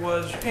 Hansberry,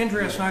 was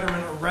Andrea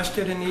Sneiderman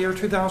arrested in the year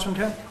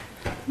 2010?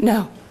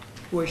 No.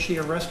 Was she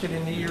arrested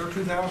in the year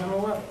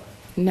 2011?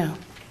 No.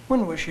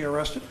 When was she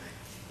arrested?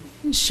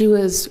 She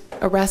was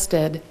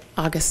arrested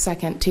August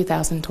 2nd,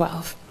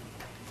 2012.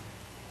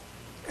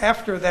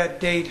 After that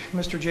date,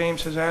 Mr.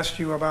 James has asked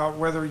you about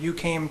whether you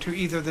came to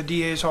either the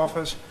DA's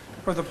office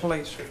or the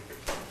police.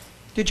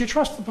 Did you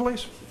trust the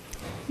police?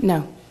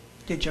 No.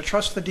 Did you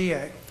trust the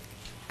DA?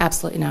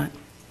 Absolutely not.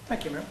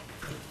 Thank you, ma'am.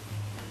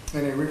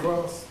 Any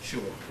recalls?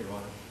 Sure, Your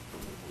Honor.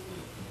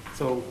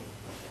 So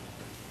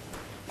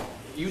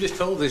you just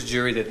told this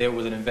jury that there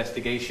was an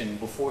investigation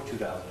before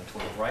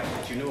 2012, right?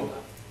 That you knew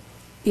about.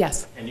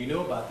 Yes. And you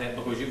knew about that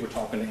because you were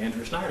talking to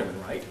Andrea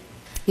Sneiderman, right?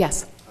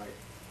 Yes. All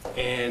right.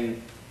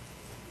 And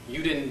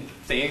you didn't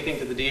say anything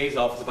to the DA's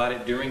office about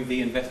it during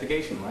the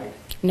investigation, right?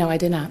 No, I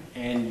did not.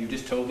 And you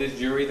just told this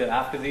jury that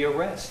after the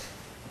arrest,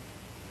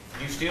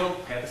 you still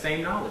had the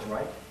same knowledge,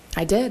 right?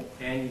 I did.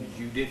 And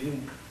you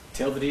didn't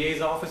tell the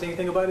DA's office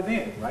anything about it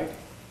then, right?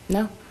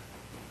 No.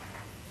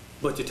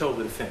 But you told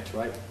the defense,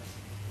 right?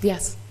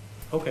 Yes.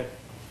 Okay.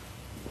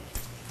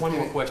 One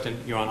more question,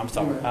 Your Honor. I'm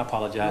sorry. I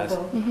apologize.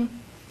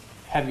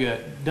 Have you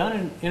done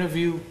an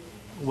interview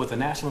with a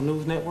national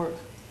news network?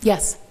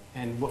 Yes.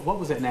 And what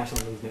was that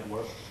national news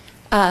network?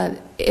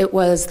 It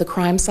was the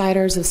Crime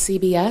Siders of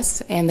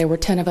CBS, and there were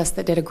 10 of us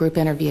that did a group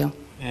interview.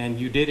 And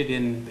you did it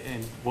in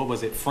what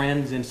was it,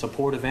 Friends in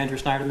Support of Andrea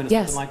Sneiderman or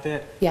Yes. something like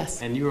that?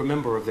 Yes. And you're a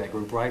member of that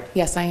group, right?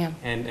 Yes, I am.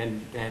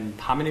 And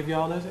how many of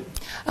y'all is it?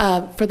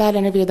 For that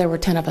interview, there were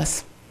 10 of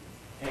us.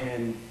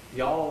 And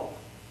y'all,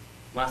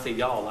 when I say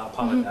y'all, I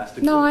apologize.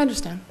 The No, group, I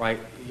understand. Right?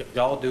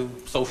 Y'all do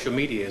social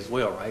media as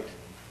well, right?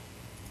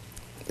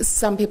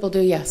 Some people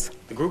do, yes.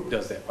 The group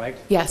does that, right?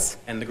 Yes.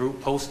 And the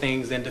group posts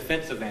things in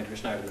defense of Andrea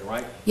Sneiderman,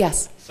 right?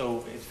 Yes.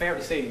 So it's fair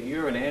to say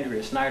you're an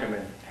Andrea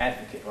Sneiderman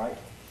advocate, right?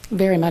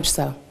 Very much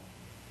so.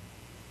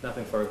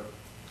 Nothing further.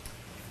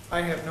 I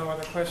have no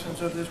other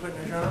questions of this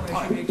witness, Your Honor.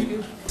 May she be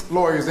excused?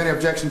 Lawyers, any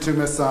objection to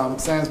Ms.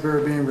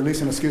 Sansbury being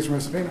released and excused from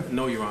her subpoena?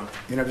 No, Your Honor.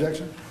 Any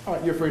objection? All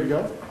right, you're free to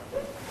go.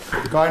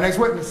 Call your next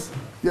witness.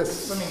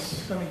 Yes. Let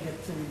me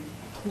get the,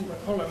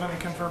 hold on, let me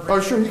confirm. Oh,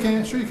 sure you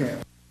can. Sure you can.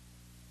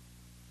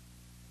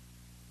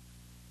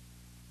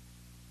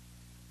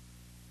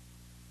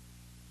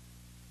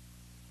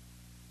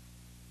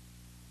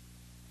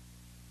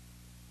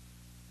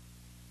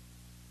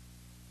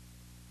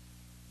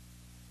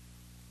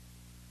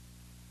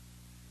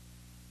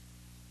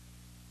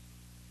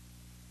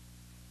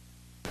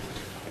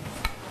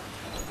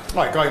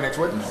 All right, call your next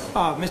witness.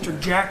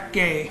 Mr. Jack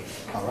Gay.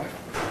 All right.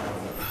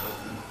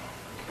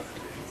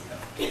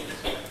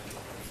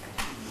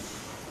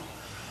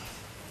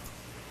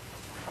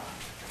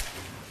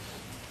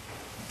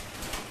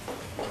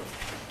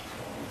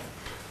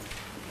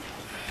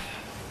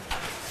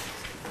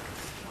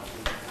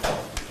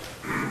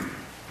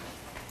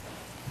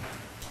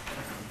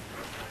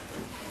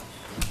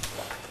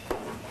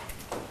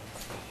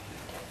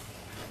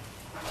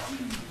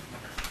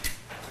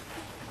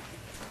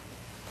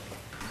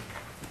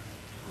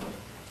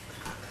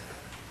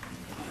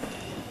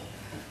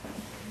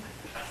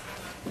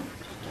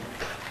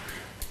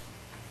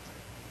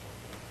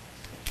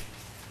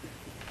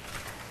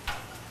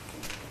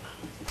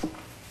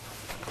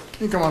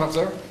 You can come on up,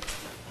 sir.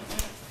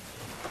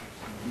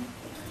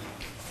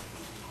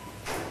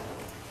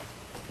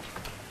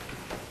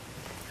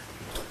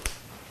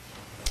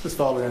 Just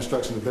follow the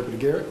instructions of Deputy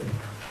Garrett.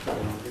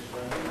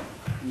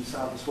 You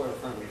solemnly swear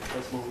affirming the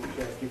testimony you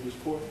shall give this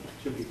court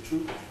shall be the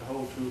truth, the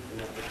whole truth, and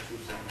nothing but the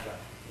truth, so help you God.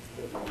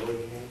 If my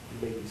lawyer hand, you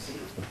may be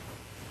seated.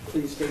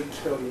 Please state and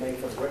spell your name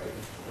for the record.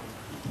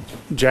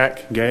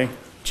 Jack Gay,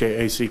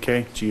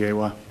 Jack-Gay.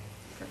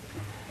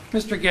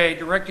 Mr. Gay,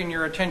 directing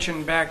your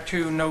attention back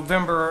to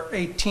November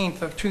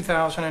 18th of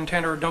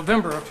 2010, or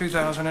November of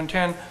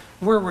 2010,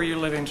 where were you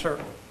living, sir?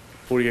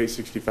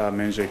 4865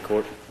 Manjay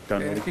Court,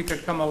 Okay, Dunwoody. if you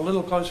could come a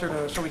little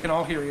closer so we can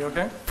all hear you,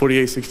 okay?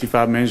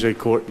 4865 Manjay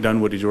Court,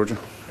 Dunwoody, Georgia.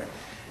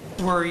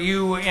 Were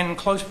you in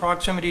close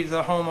proximity to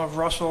the home of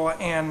Russell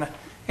and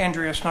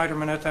Andrea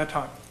Sneiderman at that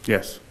time?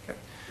 Yes. Okay.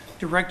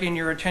 Directing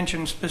your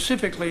attention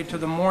specifically to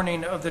the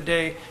morning of the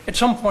day, at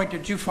some point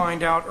did you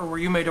find out or were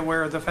you made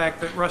aware of the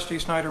fact that Rusty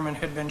Sneiderman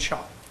had been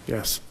shot?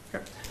 Yes.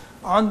 Okay.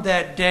 On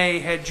that day,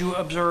 had you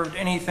observed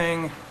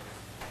anything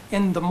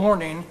in the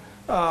morning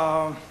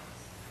hours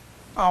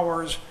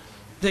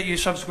that you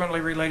subsequently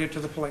related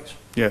to the police?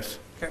 Yes.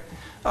 Okay.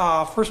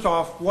 First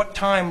off, what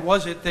time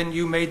was it then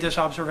you made this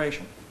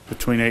observation?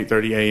 Between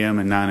 8:30 a.m.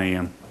 and 9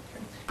 a.m.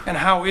 And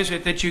how is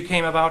it that you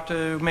came about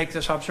to make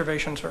this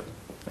observation, sir?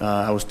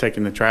 I was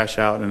taking the trash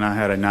out, and I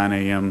had a 9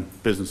 a.m.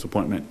 business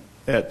appointment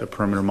at the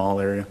Perimeter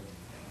Mall area.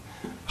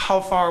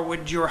 How far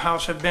would your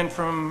house have been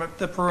from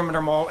the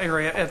Perimeter Mall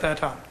area at that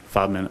time?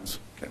 5 minutes.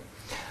 Okay.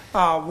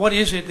 What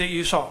is it that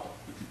you saw?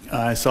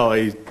 I saw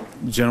a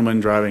gentleman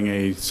driving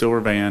a silver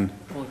van.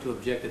 I want to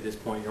object at this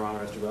point, Your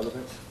Honor, as to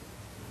relevance.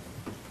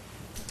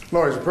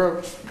 Lawyers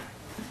approach.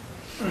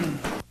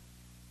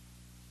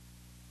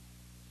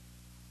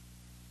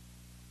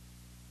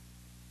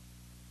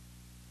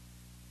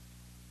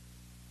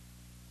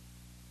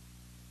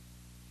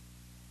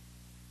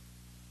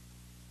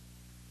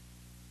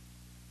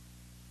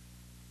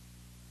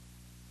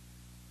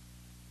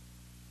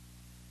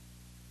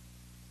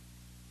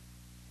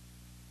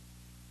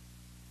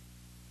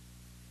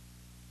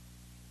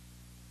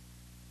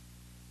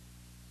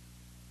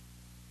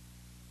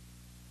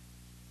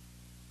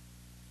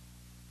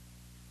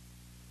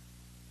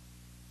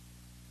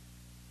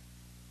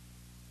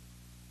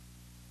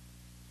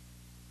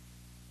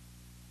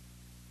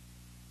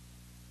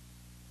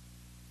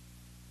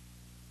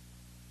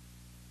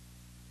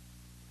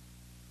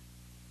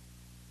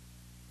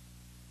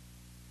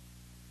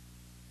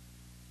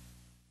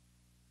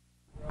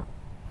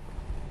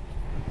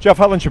 Jeff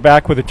Hutlinger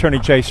back with Attorney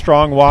Jay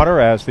Strongwater.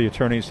 As the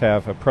attorneys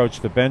have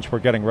approached the bench, we're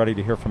getting ready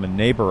to hear from a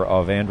neighbor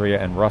of Andrea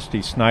and Rusty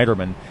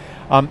Sneiderman.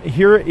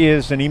 Here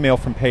is an email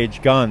from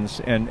Paige Guns,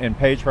 and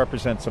Paige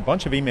represents a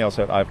bunch of emails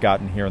that I've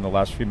gotten here in the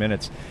last few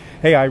minutes.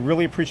 Hey, I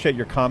really appreciate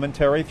your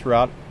commentary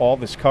throughout all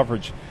this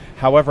coverage.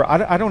 However,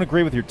 I don't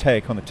agree with your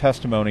take on the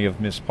testimony of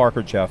Ms.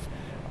 Parker, Jeff,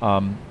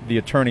 the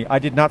attorney. I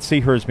did not see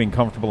her as being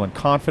comfortable and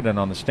confident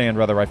on the stand.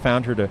 Rather, I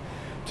found her to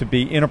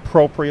be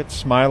inappropriate,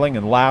 smiling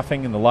and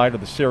laughing in the light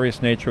of the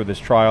serious nature of this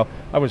trial.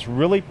 I was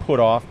really put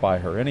off by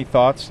her. Any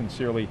thoughts?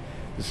 Sincerely,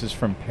 this is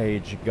from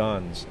Paige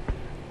Guns.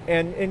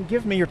 And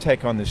give me your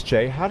take on this,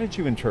 Jay. How did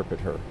you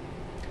interpret her?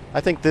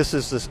 I think this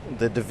is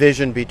the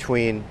division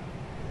between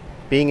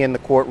being in the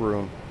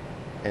courtroom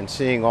and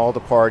seeing all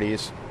the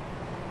parties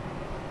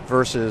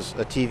versus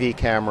a TV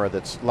camera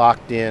that's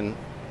locked in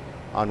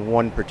on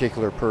one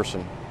particular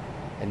person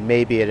and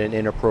maybe at an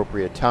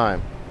inappropriate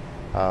time.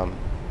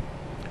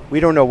 We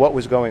don't know what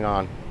was going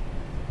on.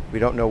 We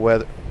don't know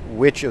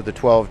which of the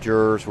 12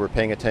 jurors were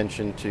paying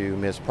attention to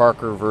Ms.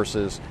 Parker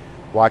versus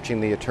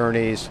watching the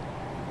attorneys,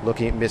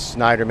 looking at Ms.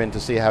 Sneiderman to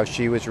see how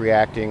she was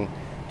reacting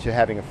to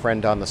having a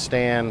friend on the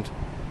stand.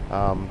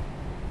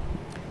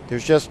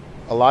 there's just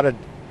a lot of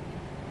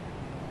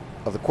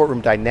the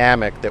courtroom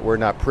dynamic that we're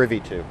not privy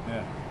to.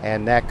 Yeah.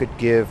 And that could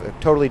give a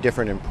totally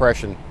different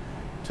impression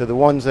to the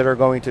ones that are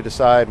going to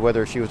decide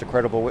whether she was a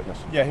credible witness.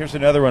 Yeah, here's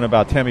another one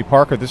about Tammy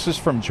Parker. This is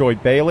from Joy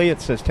Bailey. It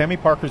says, Tammy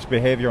Parker's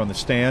behavior on the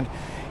stand,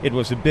 it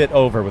was a bit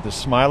over with the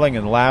smiling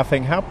and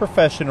laughing. How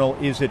professional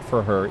is it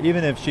for her,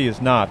 even if she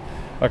is not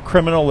a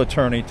criminal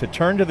attorney, to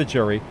turn to the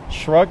jury,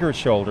 shrug her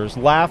shoulders,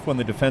 laugh when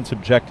the defense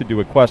objected to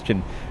a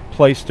question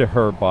placed to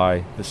her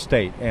by the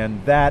state?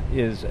 And that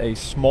is a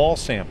small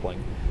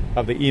sampling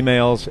of the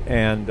emails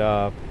and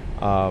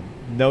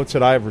notes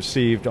that I have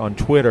received on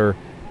Twitter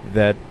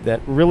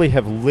that really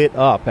have lit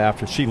up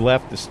after she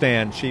left the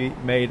stand. She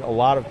made a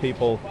lot of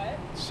people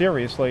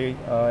seriously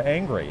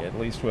angry, at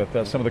least with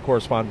some of the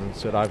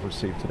correspondence that I've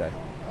received today.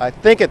 I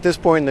think at this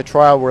point in the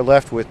trial we're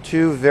left with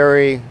two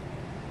very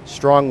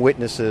strong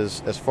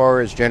witnesses as far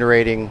as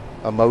generating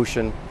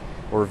emotion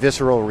or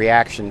visceral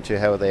reaction to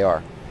how they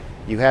are.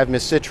 You have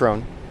Ms.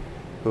 Citron,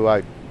 who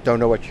I don't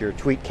know what your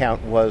tweet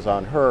count was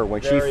on her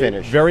when she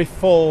finished. Very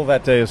full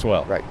that day as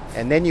well. Right.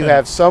 And then you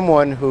have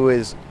someone who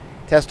is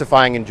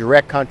testifying in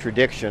direct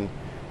contradiction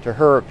to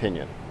her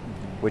opinion,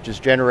 which is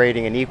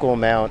generating an equal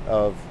amount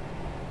of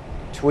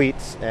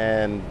tweets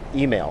and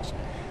emails.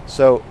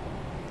 So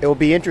it will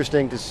be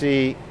interesting to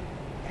see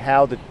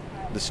how the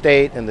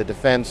state and the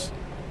defense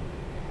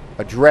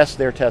address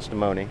their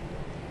testimony,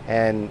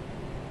 and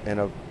in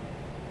a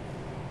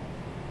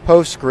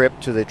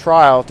postscript to the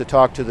trial to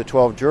talk to the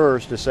 12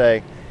 jurors to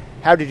say,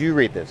 how did you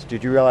read this?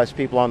 Did you realize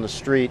people on the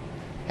street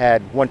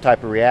had one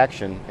type of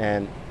reaction?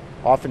 And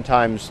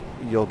oftentimes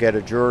you'll get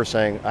a juror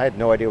saying, I had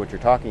no idea what you're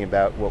talking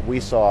about. What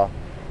we saw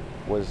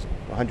was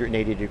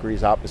 180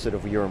 degrees opposite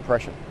of your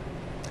impression.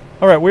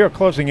 All right, we are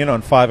closing in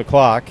on 5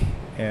 o'clock,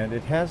 and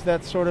it has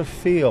that sort of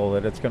feel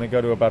that it's going to go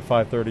to about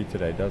 5:30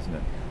 today, doesn't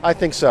it? I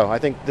think so. I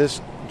think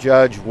this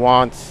judge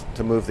wants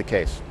to move the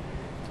case.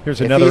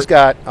 Here's If another.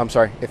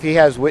 if he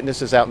has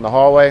witnesses out in the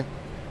hallway,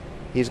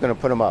 he's going to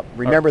put them up.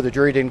 Remember, the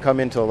jury didn't come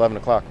in until 11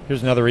 o'clock.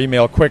 Here's another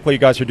email. Quickly, you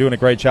guys are doing a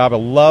great job. I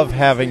love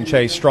having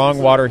Jay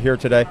Strongwater here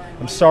today.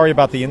 I'm sorry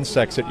about the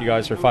insects that you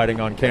guys are fighting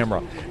on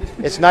camera.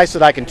 It's nice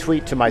that I can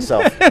tweet to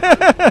myself.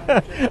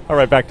 All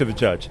right, back to the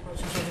judge.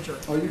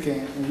 Oh, you can,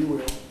 and you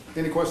will.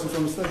 Any questions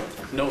from the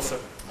state? No, sir.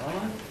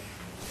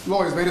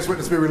 Lawyers, may this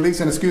witness be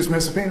released and excused from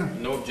his subpoena?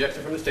 No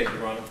objection from the state,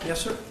 Your Honor.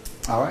 Yes, sir.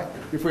 All right.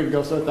 You're free to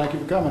go, sir. Thank you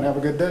for coming. Have a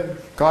good day.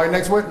 Call your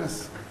next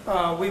witness.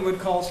 We would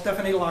call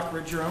Stephanie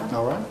Lockridge, Your Honor.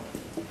 All right.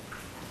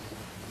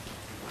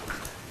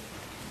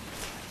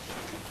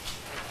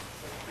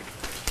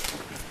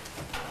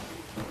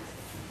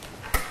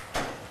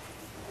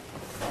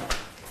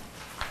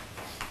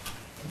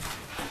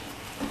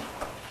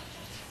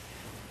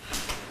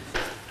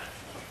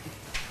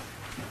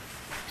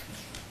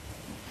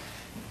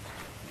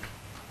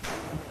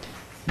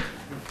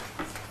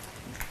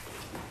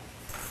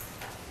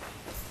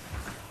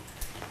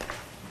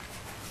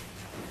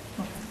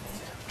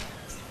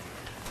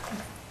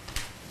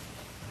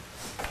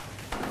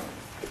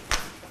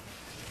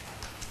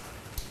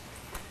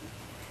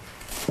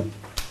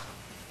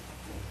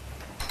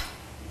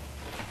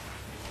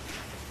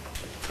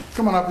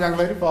 Come on up, young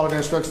lady. Follow the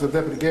instructions of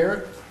Deputy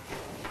Garrett.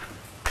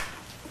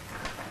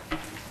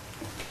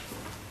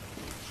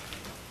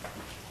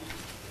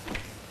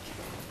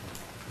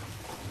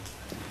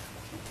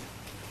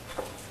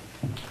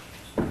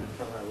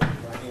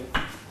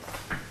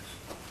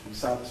 You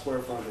solemnly swear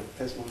upon the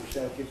testimony you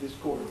shall give this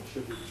court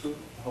should be the truth,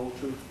 the whole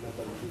truth, and nothing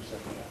but the truth, so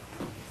help you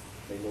God.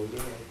 They know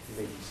your name. You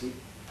may be seated.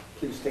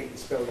 Please state and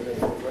spell your name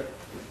for the record.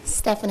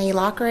 Stephanie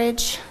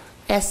Lockridge,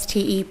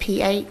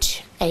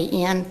 STEPHANIE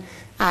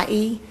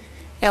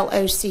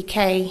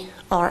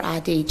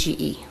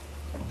LOCKRIDGE.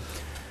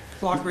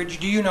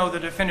 Lockridge, do you know the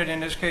defendant in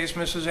this case,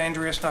 Mrs.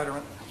 Andrea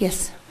Sneiderman?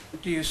 Yes,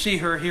 Do you see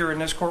her here in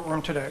this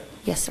courtroom today?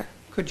 yes, sir.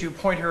 Could you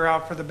point her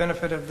out for the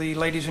benefit of the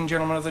ladies and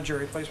gentlemen of the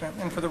jury, please, ma'am,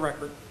 and for the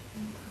record?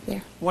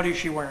 There. What is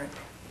she wearing?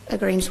 A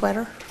green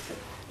sweater?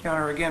 Your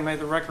Honor, again, may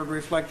the record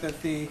reflect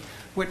that the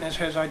witness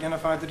has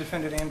identified the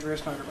defendant, Andrea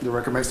Sneiderman. The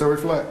record may so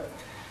reflect.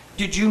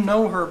 Did you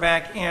know her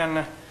back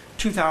in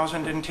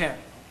 2010?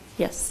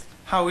 Yes.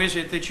 How is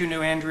it that you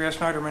knew Andrea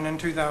Sneiderman in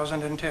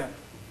 2010?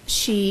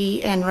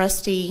 She and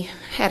Rusty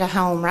had a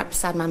home right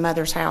beside my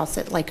mother's house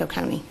at Lake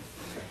Oconee.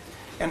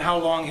 And how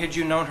long had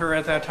you known her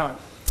at that time?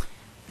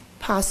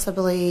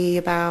 Possibly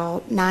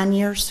about 9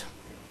 years.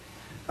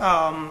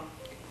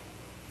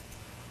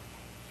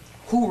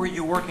 Who were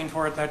you working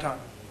for at that time?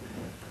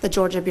 The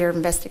Georgia Bureau of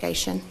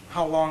Investigation.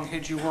 How long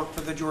had you worked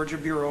for the Georgia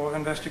Bureau of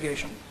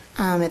Investigation?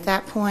 At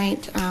that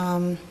point,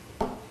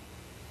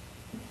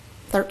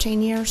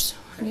 13 years,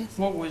 I guess.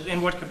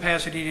 In what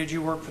capacity did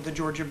you work for the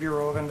Georgia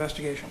Bureau of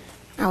Investigation?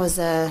 I was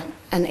an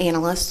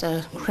analyst,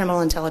 a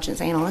criminal intelligence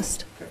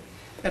analyst.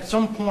 At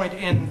some point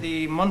in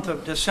the month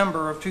of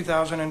December of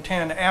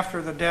 2010,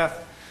 after the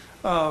death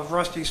of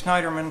Rusty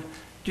Sneiderman,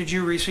 did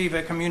you receive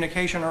a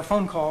communication or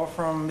phone call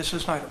from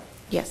Mrs. Sneiderman?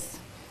 Yes.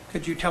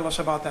 Could you tell us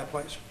about that,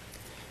 please?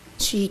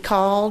 She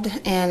called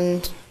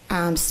and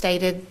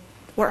stated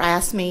or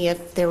asked me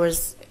if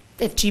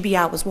if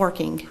GBI was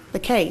working the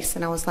case.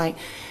 And I was like,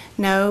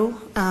 no,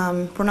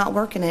 we're not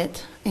working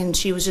it. And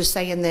she was just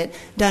saying that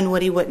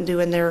Dunwoody wasn't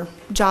doing their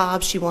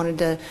job. She wanted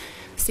to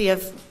see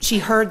if she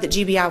heard that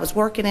GBI was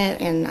working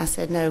it, and I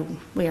said, no,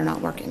 we are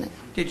not working it.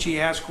 Did she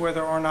ask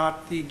whether or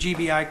not the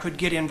GBI could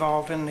get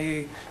involved in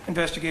the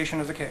investigation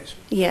of the case?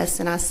 Yes,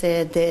 and I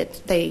said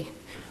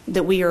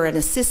that we are an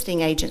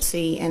assisting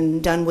agency,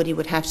 and Dunwoody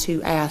would have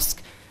to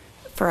ask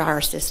for our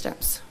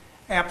assistance.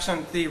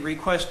 Absent the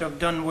request of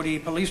Dunwoody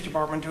Police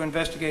Department to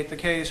investigate the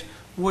case,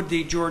 would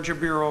the Georgia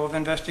Bureau of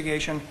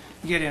Investigation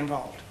get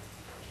involved?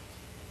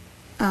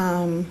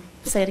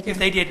 Say it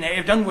again.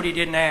 If Dunwoody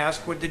didn't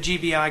ask, would the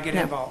GBI get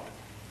No. involved?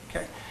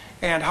 Okay.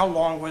 And how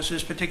long was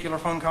this particular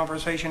phone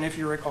conversation, if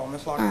you recall,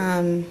 Ms.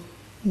 Lockwood?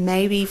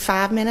 Maybe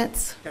 5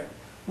 minutes. Okay.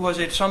 Was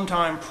it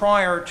sometime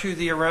prior to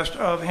the arrest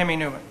of Hemi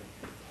Newman?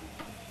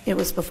 It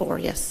was before,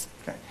 yes.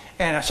 Okay.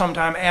 And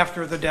sometime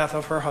after the death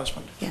of her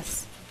husband?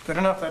 Yes. Good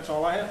enough. That's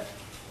all I have.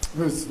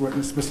 Who's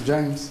witness? Mr.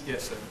 James?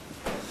 Yes,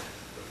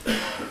 sir.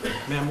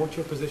 Ma'am, what's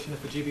your position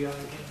at the GBI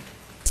again?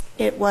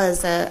 It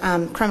was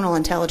a criminal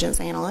intelligence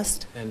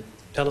analyst. And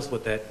tell us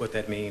what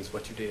that means,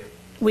 what you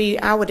did.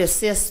 I would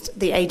assist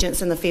the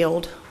agents in the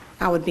field.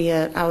 I would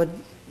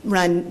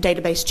run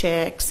database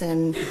checks,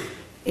 and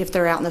if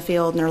they're out in the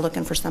field and they're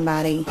looking for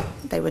somebody,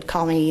 they would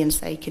call me and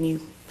say,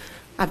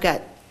 I've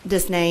got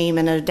this name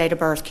and a date of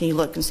birth, can you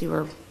look and see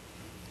where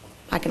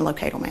I can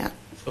locate them at?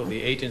 So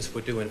the agents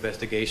would do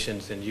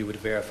investigations and you would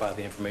verify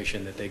the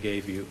information that they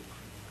gave you.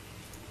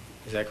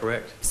 Is that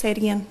correct? Say it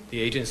again.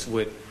 The agents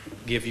would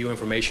give you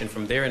information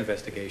from their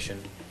investigation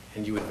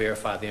and you would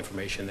verify the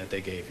information that they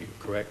gave you,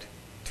 correct?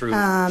 Through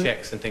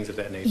checks and things of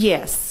that nature?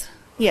 Yes.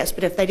 Yes,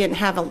 but if they didn't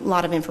have a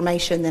lot of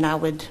information, then I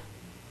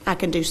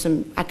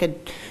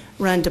could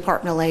run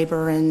Department of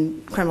Labor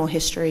and criminal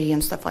history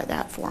and stuff like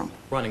that for them.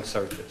 Running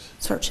searches?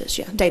 Searches,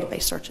 yeah,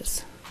 database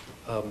searches.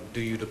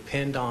 Do you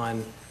depend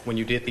on, when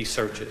you did these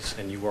searches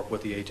and you work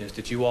with the agents,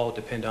 did you all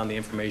depend on the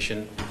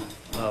information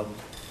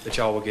that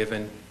y'all were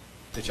given?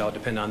 Did y'all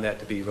depend on that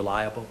to be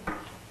reliable?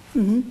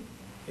 Mm-hmm.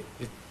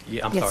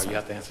 Yeah, I'm Yes, sorry, sir. you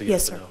have to answer Yes,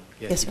 yes or sir. no.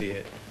 Yes, Yes, sir. you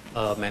did.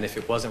 And if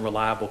it wasn't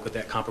reliable, could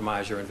that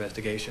compromise your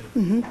investigation?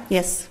 Mm-hmm.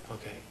 Yes.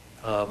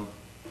 Okay.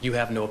 You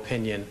have no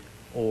opinion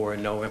or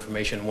no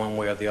information one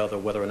way or the other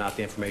whether or not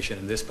the information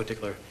in this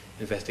particular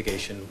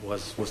investigation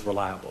was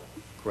reliable,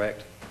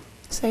 correct?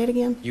 Say it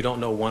again. You don't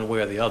know one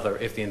way or the other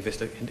if the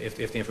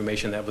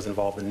information that was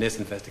involved in this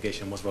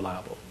investigation was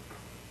reliable.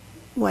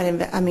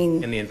 In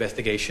In the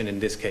investigation in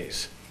this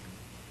case.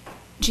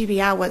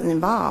 GBI wasn't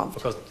involved.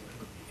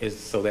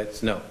 So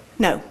that's no.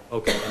 No.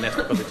 Okay, and that's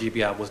because the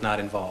GBI was not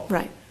involved.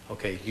 Right.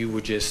 Okay, you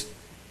were just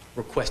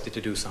requested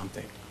to do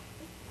something.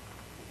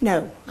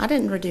 No, I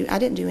didn't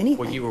do anything.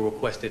 Well, you were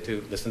requested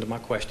to, listen to my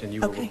question, you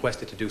were Okay.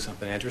 requested to do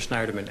something. Andrea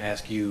Sneiderman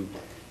asked you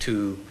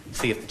to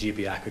see if the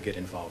GBI could get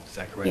involved, is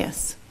that correct?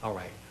 Yes. All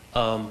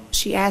right.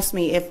 She asked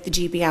me if the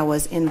GBI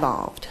was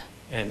involved.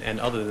 And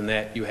other than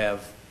that, you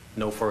have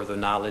no further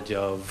knowledge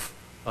of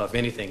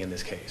anything in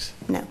this case?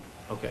 No.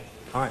 Okay,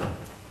 all right.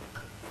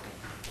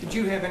 Did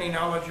you have any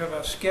knowledge of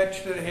a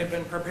sketch that had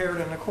been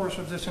prepared in the course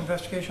of this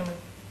investigation?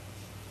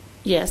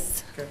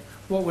 Yes. Okay.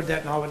 What would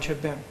that knowledge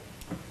have been?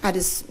 I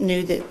just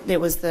knew that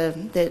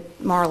that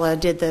Marla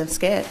did the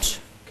sketch.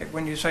 Okay.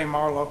 When you say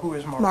Marla, who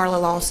is Marla?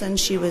 Marla Lawson,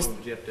 she was. I'll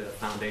object to the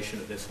foundation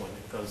of this one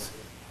because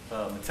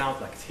it sounds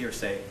like it's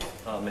hearsay,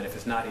 and if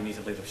it's not, he needs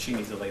to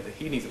lay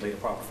the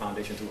proper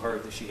foundation through her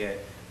that she had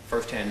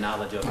firsthand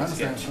knowledge of I the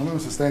understand. sketch. I'm going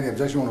to sustain the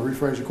objection. You want to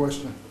rephrase your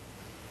question?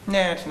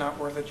 Nah, it's not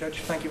worth it, Judge.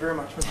 Thank you very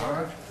much, Mr. All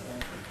right.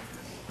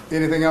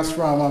 Anything else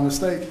from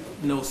mistake?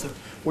 No, sir.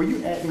 Were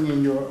you acting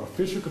in your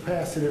official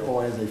capacity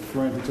or as a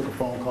friend who took a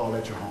phone call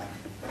at your home?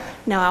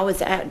 No, I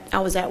was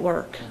at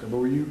work. Okay,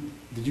 but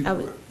did you I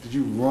was-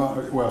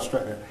 run, well,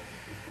 straight there.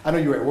 I know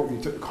you were at work when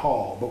you took the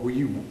call, but were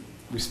you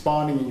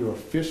responding in your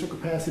official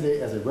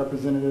capacity as a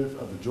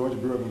representative of the Georgia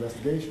Bureau of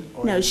Investigation?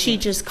 Or No, as a she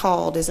friend? just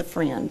called as a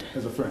friend.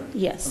 As a friend?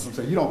 Yes. That's what I'm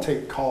saying. You don't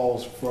take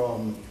calls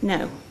from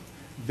No.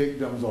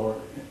 victims or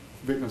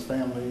victims'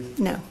 families?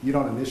 No. You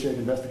don't initiate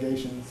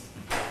investigations?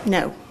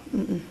 No.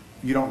 Mm-mm.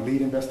 You don't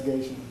lead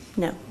investigations?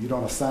 No. You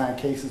don't assign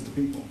cases to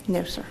people?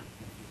 No, sir.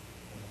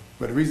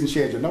 But the reason she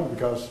had your number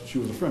because she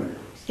was a friend of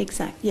yours.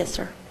 Exactly. Yes,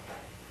 sir.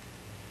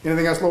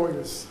 Anything else,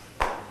 lawyers?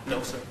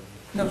 No, sir.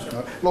 No,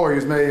 sir.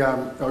 Lawyers,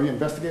 are you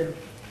investigator?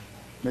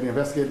 May the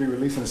investigator be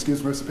released and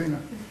excused from her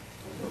subpoena?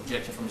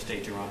 Objection from the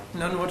state, Your Honor.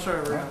 None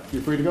whatsoever.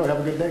 You're free to go.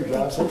 Have a good day.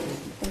 Drive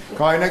safely.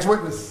 Call your next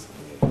witness.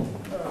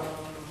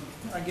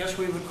 I guess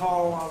we would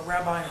call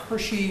Rabbi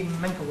Hershey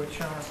Minkowitz,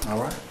 Your Honor.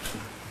 All right.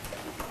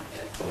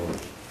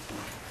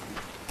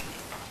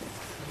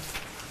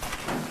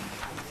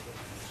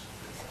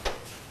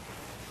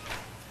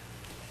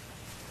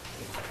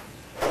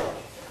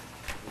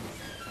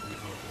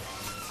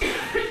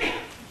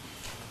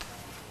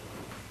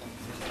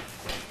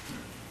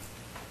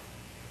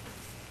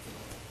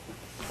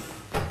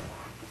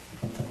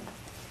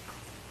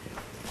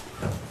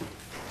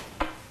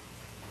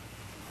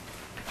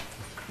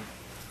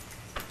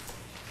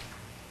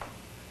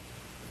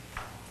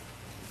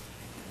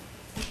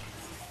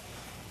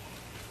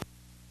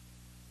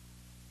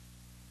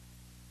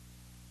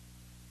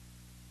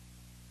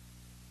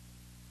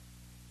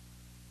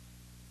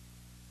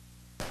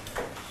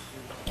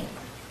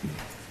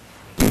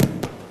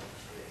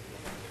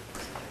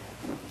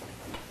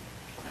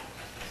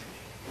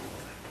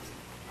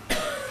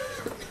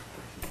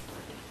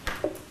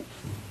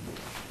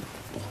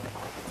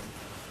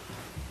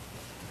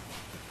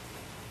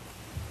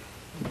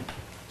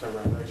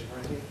 right, raise your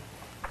right hand.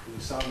 Do you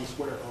solemnly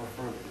swear or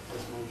affirm that the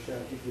testimony you shall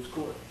give this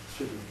court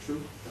should be the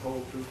truth, the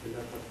whole truth, and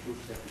nothing but the truth,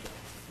 so help you God?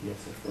 Yes,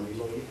 sir. Let me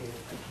lower your hand.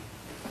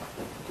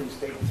 Please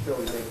state and spell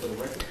your name for the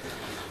record.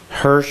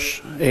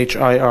 Hirsch, Hirsch,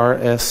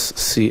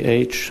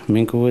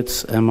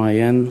 Minkowitz,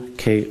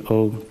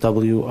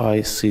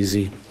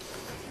 Minkowicz.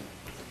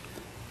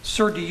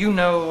 Sir, do you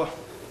know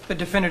the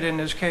defendant in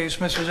this case,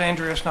 Mrs.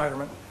 Andrea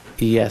Sneiderman?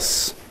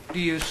 Yes. Do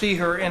you see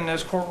her in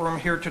this courtroom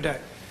here today?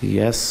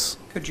 Yes.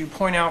 Could you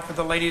point out for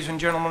the ladies and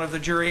gentlemen of the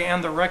jury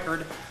and the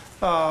record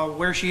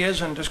where she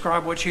is and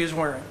describe what she is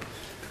wearing?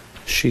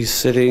 She's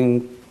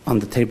sitting on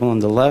the table on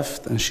the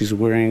left, and she's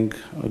wearing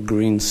a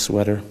green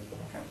sweater.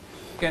 Okay.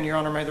 Again, Your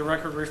Honor, may the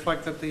record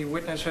reflect that the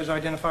witness has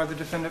identified the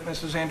defendant,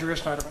 Mrs. Andrea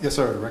Sneiderman? Yes,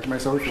 sir. The record may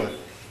so reflect.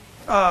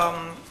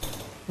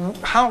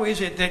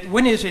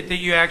 When is it that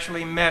you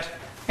actually met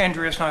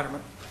Andrea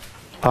Sneiderman?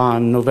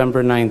 On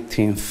November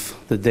 19th,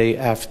 the day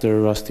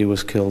after Rusty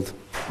was killed.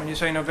 When you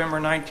say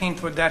November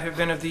 19th, would that have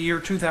been of the year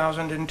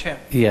 2010?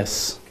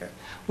 Yes. Okay.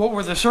 What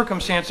were the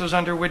circumstances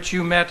under which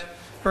you met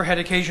or had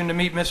occasion to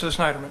meet Mrs.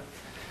 Sneiderman?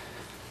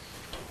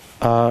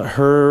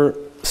 Her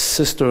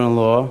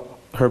sister-in-law,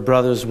 her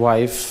brother's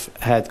wife,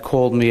 had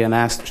called me and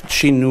asked,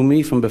 she knew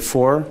me from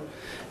before,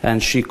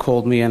 and she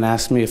called me and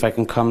asked me if I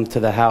can come to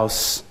the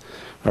house.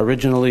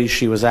 Originally,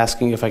 she was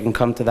asking if I can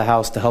come to the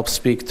house to help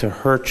speak to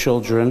her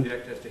children.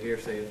 Object as to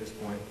hearsay at this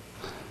point.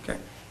 Okay.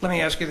 Let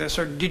me ask you this,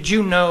 sir. Did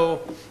you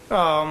know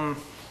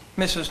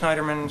Mrs.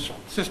 Sneiderman's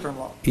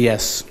sister-in-law?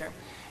 Yes. Okay.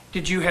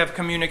 Did you have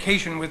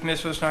communication with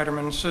Mrs.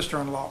 Sneiderman's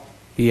sister-in-law?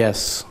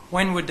 Yes.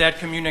 When would that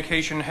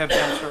communication have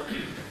been, sir?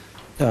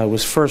 It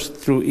was first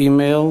through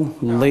email,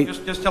 late.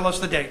 Just tell us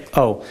the date.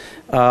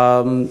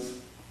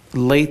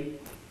 Late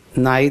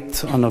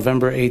night on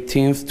November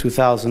 18th,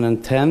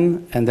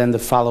 2010, and then the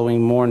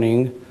following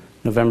morning,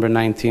 November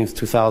 19th,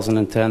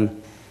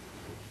 2010.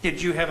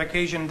 Did you have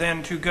occasion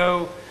then to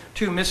go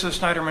to Mrs.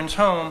 Sneiderman's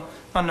home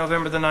on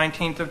November the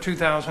 19th of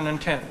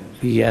 2010?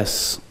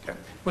 Yes. Okay.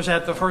 Was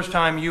that the first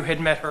time you had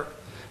met her?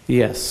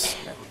 Yes.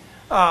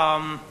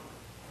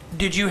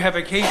 Did you have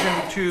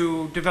occasion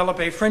to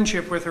develop a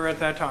friendship with her at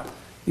that time?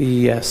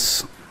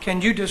 Yes.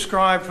 Can you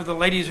describe for the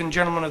ladies and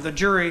gentlemen of the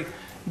jury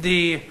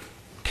the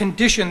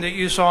condition that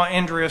you saw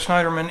Andrea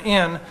Sneiderman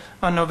in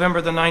on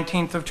November the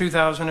 19th of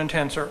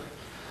 2010, sir?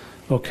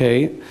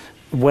 Okay.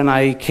 When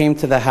I came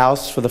to the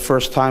house for the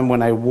first time,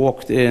 when I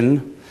walked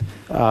in,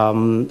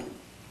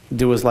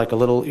 there was like a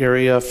little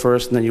area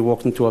first, and then you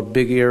walked into a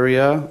big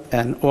area,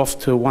 and off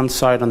to one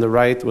side on the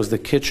right was the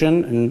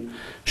kitchen, and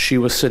she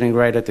was sitting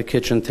right at the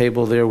kitchen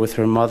table there with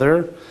her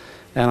mother,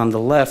 and on the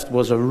left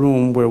was a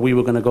room where we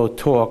were going to go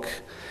talk,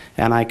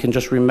 and I can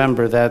just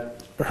remember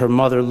that her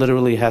mother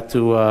literally had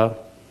to,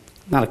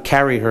 not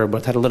carry her,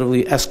 but had to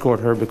literally escort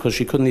her because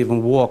she couldn't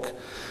even walk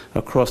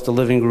across the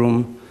living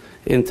room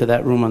into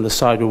that room on the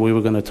side where we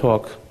were going to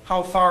talk.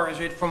 How far is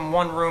it from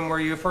one room where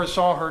you first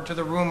saw her to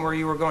the room where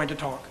you were going to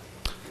talk?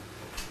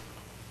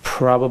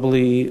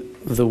 Probably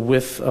the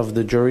width of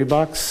the jury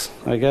box,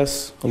 I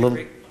guess, a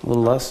little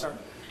less.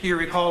 Do you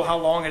recall how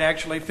long it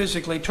actually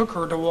physically took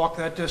her to walk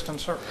that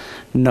distance, sir?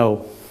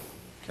 No.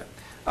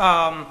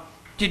 Okay.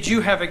 Did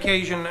you have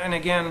occasion, and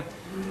again,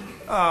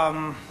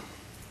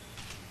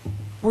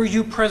 were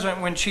you present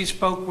when she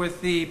spoke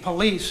with the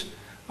police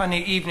on the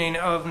evening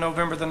of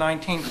November the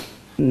 19th?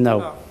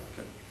 No.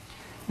 Okay.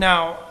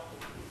 Now,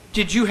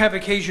 did you have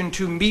occasion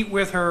to meet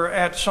with her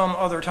at some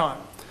other time?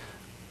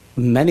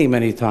 Many,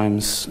 many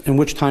times. In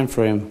which time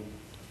frame?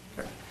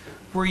 Okay.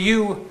 Were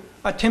you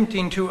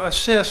attempting to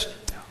assist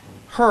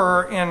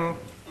her in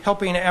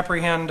helping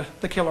apprehend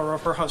the killer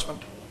of her husband?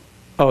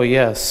 Oh,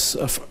 yes.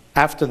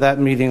 After that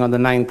meeting on the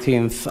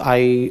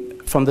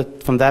 19th,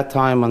 from that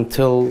time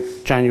until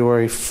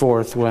January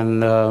 4th, when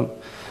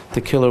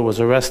the killer was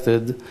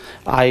arrested,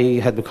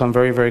 I had become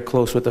very, very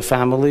close with the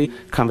family,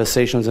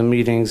 conversations and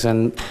meetings,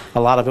 and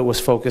a lot of it was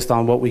focused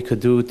on what we could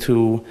do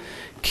to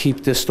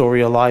keep this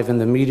story alive in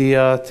the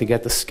media, to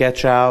get the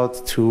sketch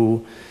out,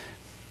 to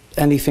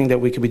anything that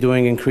we could be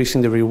doing,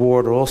 increasing the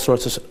reward, or all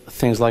sorts of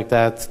things like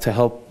that to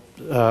help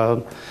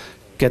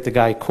get the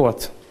guy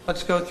caught.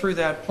 Let's go through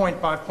that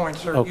point by point,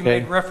 sir. Okay. You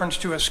made reference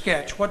to a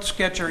sketch. What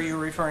sketch are you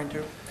referring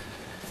to?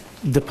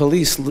 The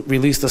police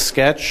released a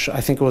sketch,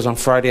 I think it was on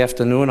Friday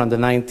afternoon on the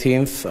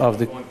 19th of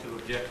the... I'm going to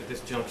object at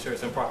this juncture.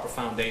 It's improper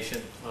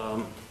foundation.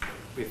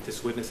 If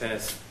this witness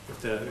has,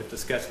 if the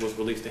sketch was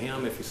released to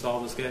him, if he saw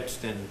the sketch,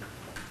 then...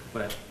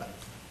 But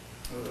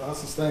I'll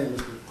sustain,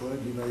 Mr.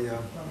 Clegg. You may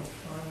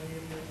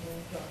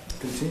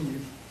continue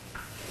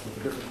with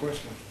a different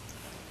question.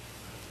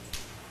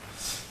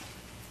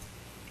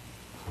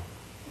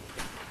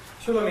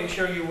 So let me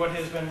show you what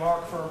has been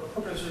marked for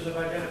purposes of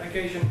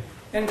identification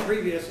and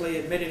previously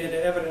admitted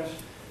into evidence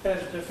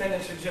as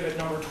Defendant's Exhibit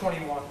number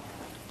 21.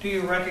 Do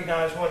you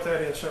recognize what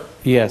that is, sir?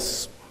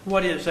 Yes.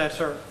 What is that,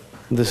 sir?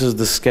 This is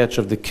the sketch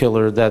of the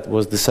killer that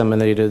was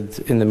disseminated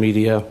in the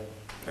media.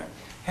 Okay.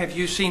 Have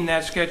you seen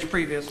that sketch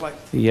previously?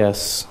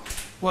 Yes.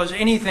 Was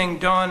anything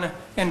done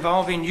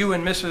involving you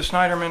and Mrs.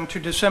 Sneiderman to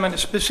disseminate,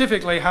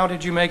 specifically, how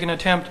did you make an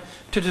attempt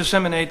to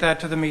disseminate that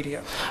to the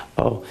media?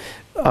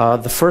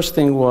 The first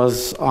thing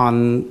was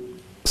on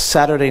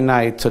Saturday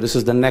night, so this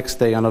is the next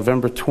day, on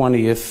November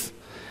 20th,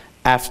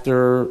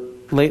 after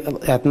late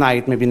at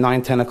night, maybe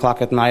 9, 10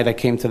 o'clock at night, I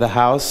came to the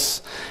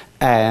house,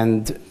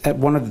 and at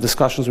one of the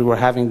discussions we were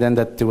having then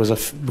that there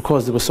was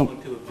because there was some...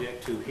 To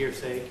object to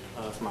hearsay,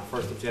 it's my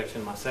first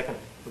objection. My second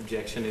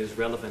objection is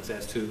relevance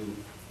as to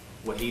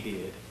what he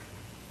did.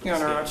 Your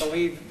Honor, I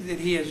believe that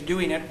he is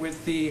doing it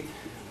with the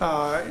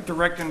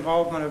direct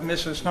involvement of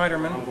Mrs.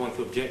 Sneiderman. I'm going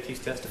to object. He's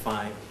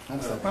testifying.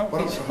 Hold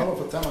on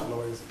for time out,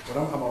 lawyers. But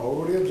I'm going to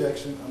over the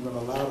objection. I'm going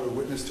to allow the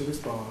witness to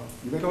respond.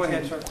 Go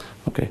ahead, sir.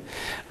 Okay.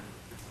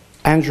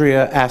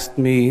 Andrea asked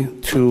me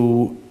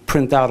to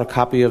print out a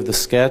copy of the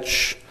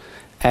sketch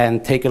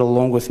and take it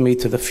along with me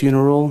to the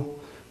funeral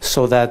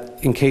so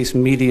that in case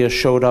media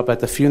showed up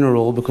at the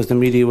funeral, because the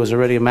media was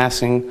already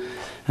amassing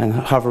and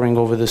hovering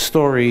over this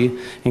story,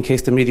 in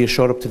case the media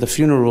showed up to the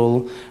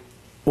funeral,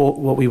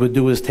 what we would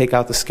do is take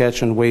out the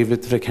sketch and wave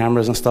it to the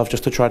cameras and stuff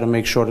just to try to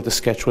make sure that the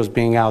sketch was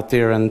being out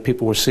there and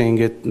people were seeing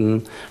it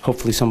and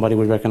hopefully somebody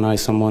would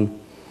recognize someone.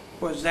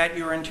 Was that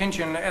your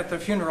intention at the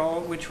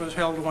funeral, which was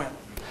held when?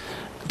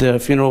 The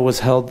funeral was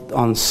held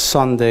on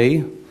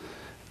Sunday,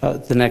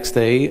 the next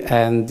day,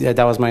 and yeah,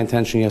 that was my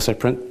intention. Yes, I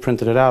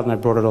printed it out and I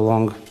brought it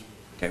along.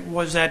 Okay.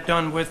 Was that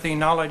done with the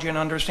knowledge and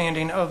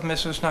understanding of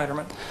Mrs.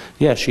 Sneiderman?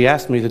 Yeah, she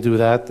asked me to do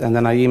that, and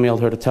then I emailed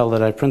her to tell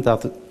that I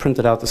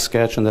printed out the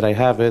sketch and that I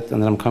have it,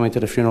 and that I'm coming to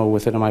the funeral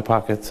with it in my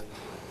pocket.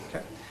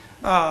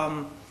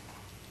 Okay.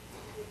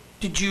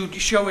 Did you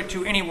show it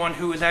to anyone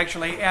who was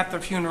actually at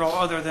the funeral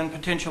other than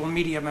potential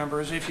media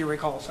members, if you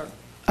recall, sir?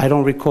 I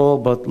don't recall,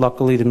 but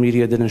luckily the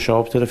media didn't show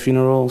up to the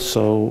funeral,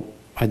 so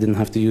I didn't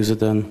have to use it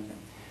then.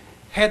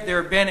 Had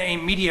there been a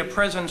media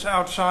presence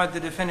outside the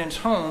defendant's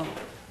home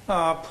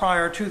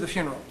prior to the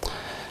funeral,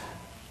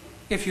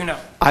 if you know?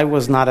 I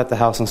was not at the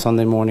house on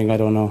Sunday morning. I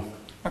don't know.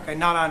 Okay,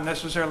 not on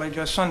necessarily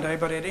just Sunday,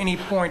 but at any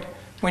point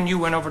when you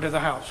went over to the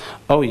house?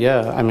 Oh,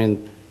 yeah. I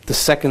mean, the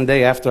second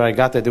day after I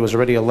got there was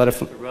already a letter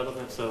from... The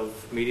relevance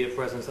of media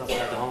presence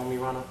outside the home,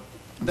 Your Honor?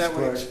 That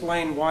would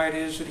explain why it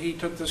is that he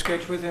took the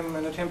sketch with him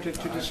and attempted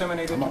to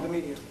disseminate it to the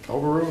media.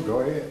 Overruled. Go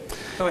ahead.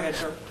 Go ahead,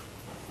 sir.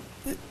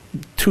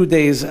 2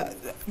 days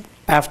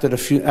after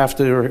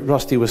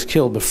Rusty was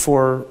killed,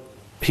 before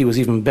he was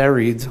even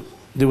buried,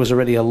 there was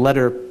already a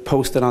letter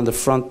pasted onto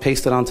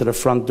the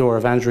front door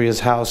of Andrea's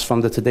house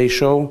from the Today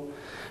Show,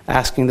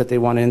 asking that they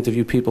want to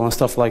interview people and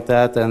stuff like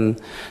that, and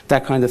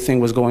that kind of thing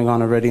was going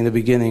on already in the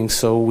beginning.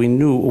 So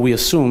we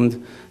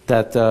assumed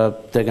that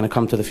they're going to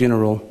come to the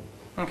funeral.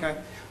 Okay.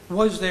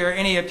 Was there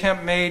any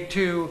attempt made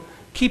to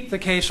keep the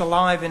case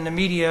alive in the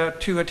media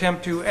to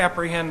attempt to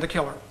apprehend the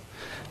killer?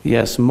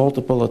 Yes,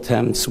 multiple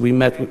attempts. We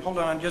met with... Hold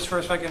on just for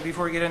a second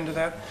before we get into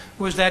that.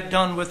 Was that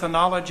done with the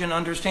knowledge and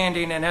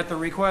understanding and at the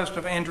request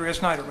of Andrea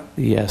Sneiderman?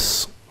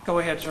 Yes. Go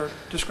ahead, sir.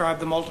 Describe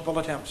the multiple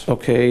attempts.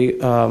 Okay.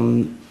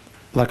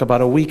 Like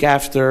about a week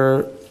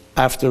after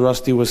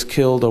Rusty was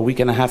killed, a week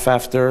and a half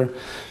after,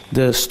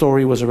 the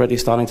story was already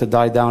starting to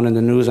die down in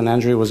the news, and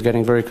Andrea was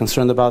getting very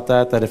concerned about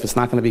that if it's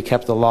not going to be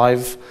kept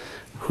alive,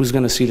 who's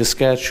going to see the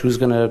sketch, who's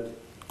going to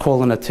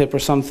call in a tip or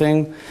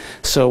something.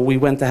 So we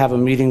went to have a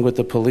meeting with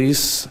the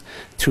police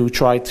to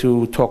try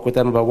to talk with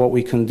them about what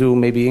we can do,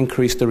 maybe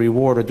increase the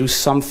reward or do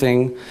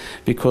something,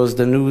 because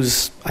the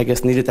news, I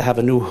guess, needed to have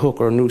a new hook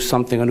or a new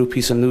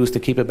piece of news to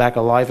keep it back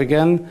alive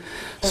again.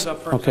 Hold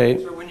up for a second,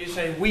 sir. When you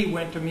say we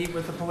went to meet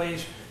with the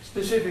police,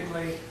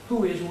 specifically,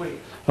 who is we?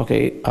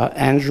 Okay,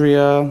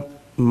 Andrea,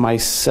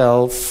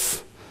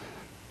 myself,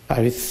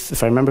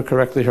 if I remember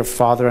correctly, her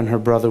father and her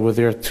brother were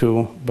there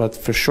too, but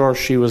for sure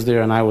she was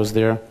there and I was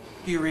there.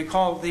 Do you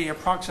recall the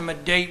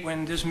approximate date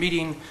when this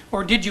meeting,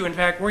 or did you in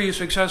fact, were you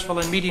successful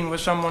in meeting with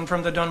someone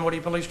from the Dunwoody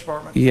Police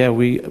Department? Yeah,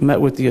 we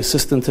met with the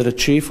assistant to the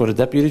chief, or the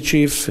deputy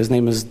chief. His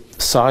name is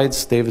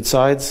Sides, David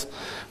Sides.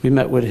 We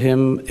met with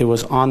him. It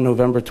was on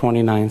November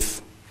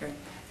 29th. Okay.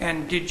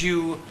 And did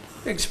you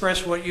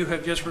express what you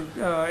have just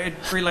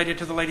related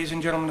to the ladies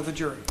and gentlemen of the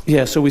jury?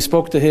 Yeah, so we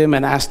spoke to him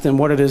and asked him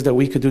what it is that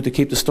we could do to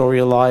keep the story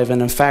alive.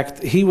 And in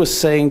fact, he was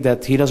saying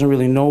that he doesn't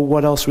really know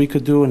what else we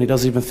could do, and he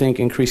doesn't even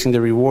think increasing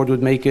the reward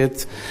would make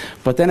it.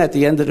 But then at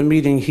the end of the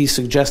meeting, he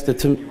suggested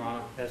to... Your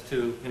Honor, as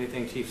to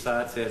anything Chief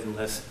Side says,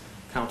 unless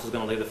counsel is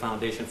going to lay the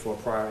foundation for a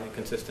prior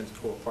consistent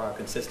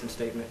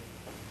statement.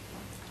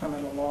 I'm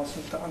at a loss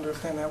to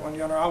understand that one,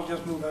 Your Honor. I'll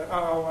just move it.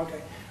 Oh,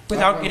 okay.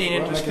 Without getting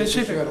into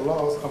specific. If you're at a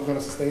loss, I'm going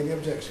to sustain the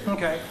objection.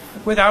 Okay.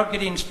 Without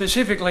getting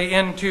specifically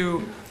into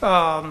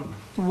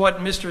what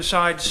Mr.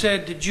 Sides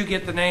said, did you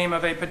get the name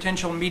of a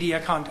potential media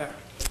contact?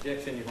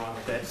 Objection, Your Honor.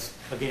 That's,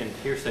 again,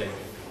 hearsay.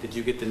 Did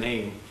you get the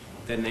name?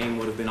 That name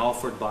would have been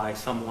offered by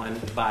someone,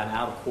 by an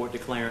out-of-court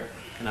declarant,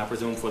 and I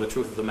presume for the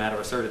truth of the matter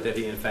asserted that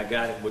he in fact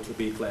got it, which would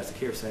be classic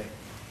hearsay.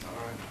 All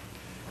right.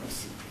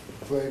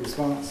 Play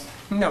response?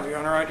 No, Your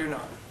Honor, I do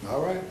not.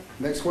 All right.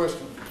 Next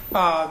question.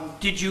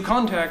 Did you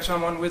contact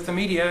someone with the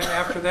media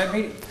after that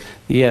meeting?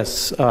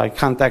 Yes, I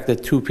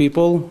contacted two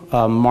people,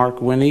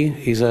 Mark Winnie,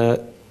 he's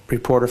a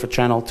reporter for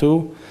Channel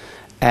 2,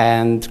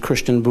 and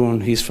Christian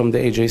Boone, he's from the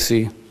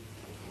AJC.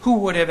 Who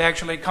would have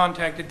actually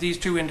contacted these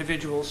two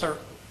individuals, sir?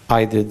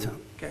 I did.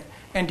 Okay.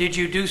 And did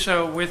you do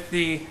so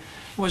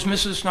was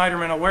Mrs.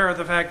 Sneiderman aware of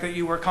the fact that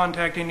you were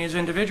contacting these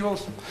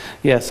individuals?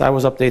 Yes, I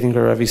was updating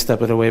her every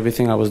step of the way.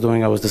 Everything I was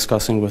doing, I was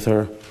discussing with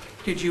her.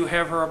 Did you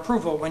have her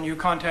approval when you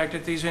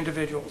contacted these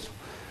individuals?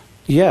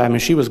 Yeah, I mean,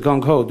 she was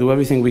gung-ho, do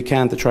everything we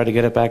can to try to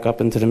get it back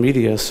up into the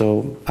media,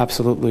 so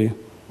absolutely.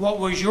 What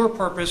was your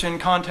purpose in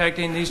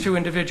contacting these two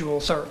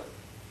individuals, sir?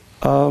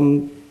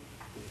 The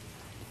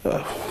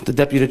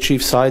deputy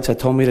chief Sides had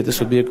told me that this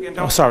would be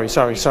a... Oh, sorry.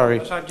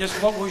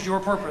 Just what was your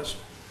purpose?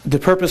 The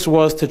purpose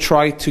was to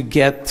try to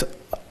get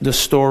the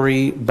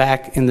story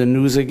back in the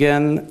news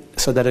again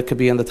so that it could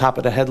be on the top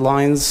of the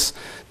headlines.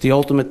 The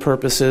ultimate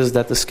purpose is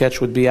that the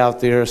sketch would be out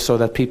there so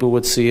that people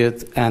would see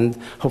it and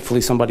hopefully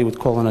somebody would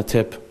call in a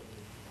tip.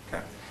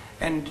 Okay.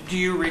 And do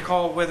you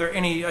recall whether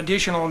any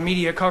additional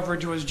media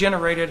coverage was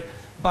generated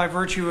by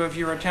virtue of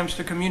your attempts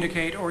to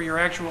communicate or your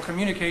actual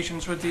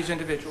communications with these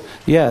individuals?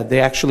 Yeah, they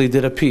actually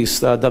did a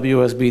piece.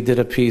 WSB did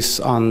a piece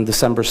on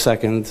December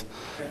 2nd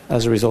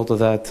as a result of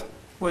that.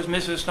 Was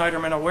Mrs.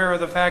 Sneiderman aware of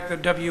the fact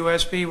that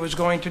WSB was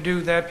going to do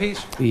that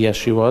piece? Yes,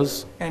 she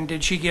was. And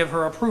did she give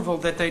her approval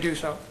that they do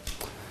so?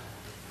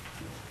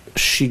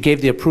 She gave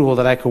the approval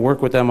that I could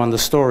work with them on the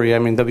story. I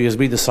mean,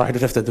 WSB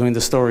decided if they're doing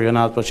the story or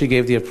not, but she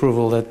gave the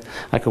approval that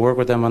I could work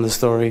with them on the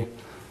story.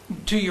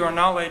 To your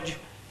knowledge,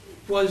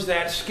 was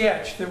that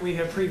sketch that we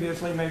have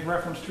previously made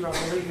reference to, I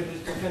believe it is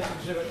Defense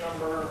Exhibit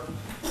number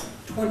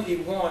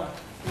 21,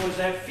 was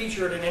that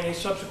featured in any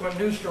subsequent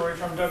news story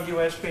from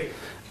WSB?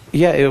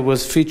 Yeah, it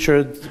was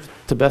featured, to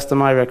the best of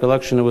my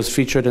recollection, it was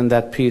featured in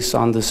that piece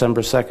on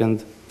December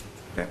 2nd.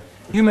 Okay.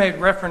 You made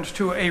reference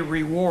to a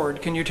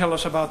reward. Can you tell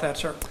us about that,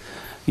 sir?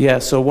 Yeah,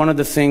 so one of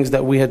the things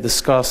that we had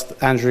discussed,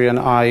 Andrea and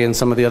I and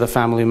some of the other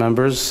family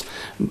members,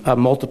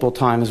 multiple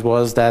times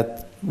was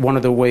that one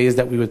of the ways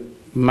that we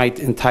might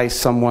entice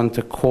someone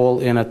to call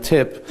in a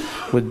tip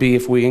would be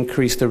if we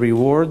increase the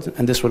reward,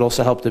 and this would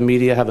also help the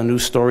media have a new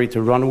story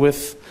to run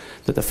with,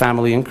 that the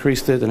family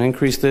increased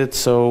it.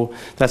 So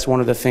that's one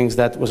of the things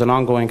that was an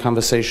ongoing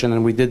conversation,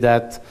 and we did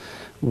that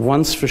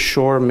once for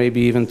sure,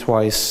 maybe even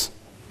twice.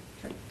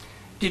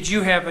 Did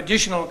you have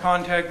additional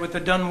contact with the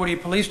Dunwoody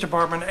Police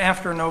Department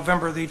after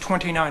November the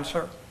 29th,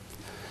 sir?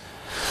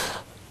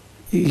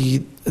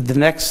 The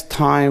next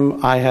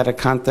time I had a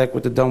contact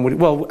with the Dunwoody,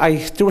 well,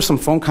 there were some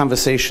phone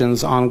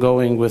conversations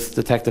ongoing with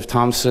Detective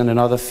Thompson and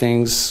other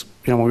things,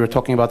 you know, when we were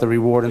talking about the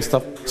reward and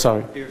stuff.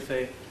 Sorry.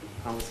 Hearsay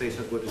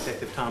conversations with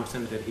Detective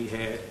Thompson that he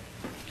had.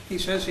 He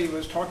says he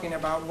was talking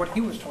about what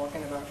he was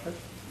talking about, sir.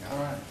 All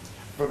right.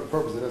 For the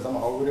purpose of this, I'm going to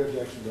hold the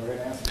objection. Go ahead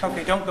and answer.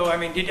 Okay, don't go. I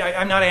mean,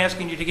 I'm not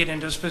asking you to get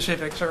into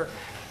specifics, sir.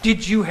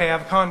 Did you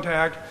have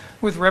contact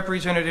with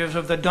representatives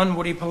of the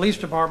Dunwoody Police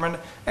Department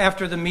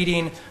after the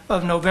meeting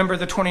of November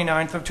the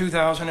 29th of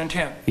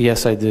 2010?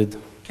 Yes, I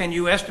did. Can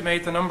you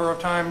estimate the number of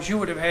times you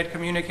would have had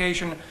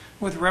communication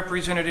with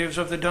representatives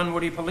of the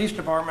Dunwoody Police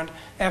Department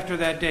after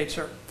that date,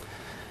 sir?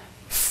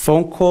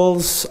 Phone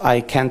calls,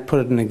 I can't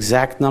put an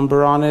exact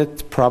number on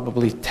it,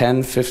 probably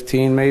 10,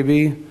 15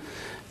 maybe.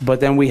 But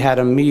then we had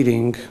a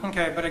meeting.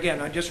 Okay, but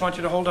again, I just want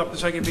you to hold up a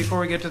second before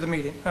we get to the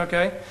meeting,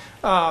 okay?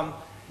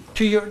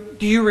 Do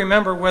you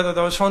remember whether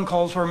those phone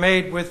calls were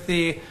made with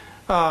the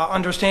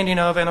understanding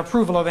of and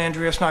approval of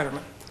Andrea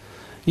Sneiderman?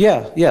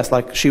 Yeah, yes,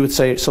 like she would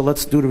say, so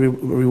let's do the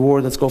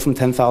reward, let's go from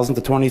 10,000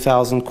 to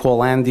 20,000,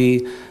 call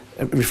Andy,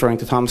 referring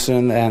to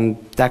Thompson, and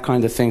that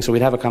kind of thing. So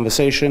we'd have a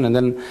conversation, and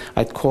then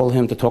I'd call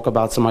him to talk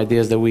about some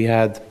ideas that we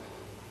had.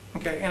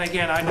 Okay, and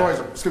again, I know...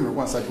 Lawyers, excuse me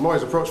one second.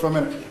 Lawyers, approach for a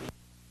minute.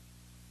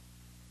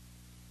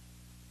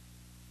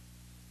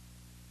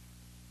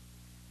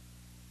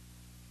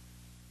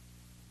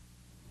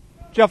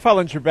 Jeff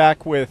Hellinger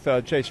back with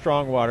Jay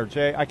Strongwater.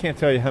 Jay, I can't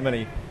tell you how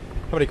many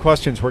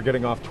questions we're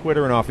getting off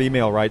Twitter and off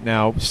email right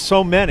now.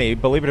 So many,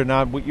 believe it or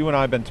not. You and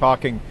I have been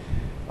talking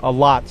a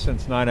lot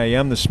since 9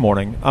 a.m. this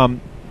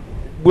morning.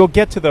 We'll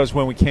get to those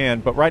when we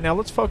can, but right now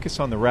let's focus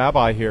on the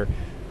rabbi here,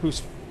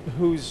 whose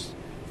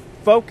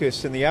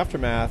focus in the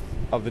aftermath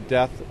of the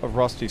death of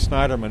Rusty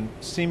Sneiderman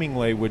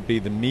seemingly would be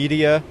the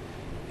media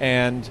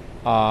and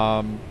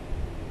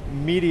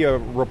media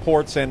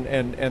reports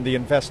and the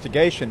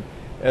investigation,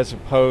 as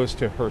opposed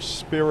to her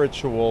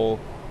spiritual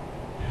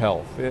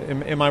health.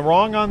 Am I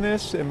wrong on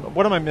this?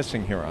 What am I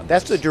missing here on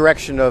That's this? the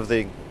direction of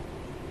the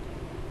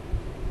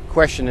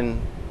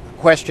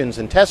questions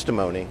and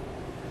testimony.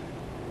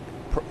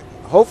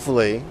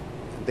 Hopefully,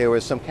 there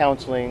was some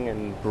counseling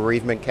and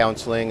bereavement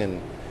counseling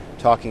and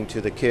talking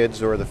to the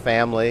kids or the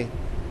family,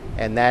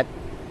 and that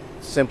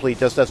simply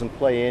just doesn't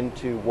play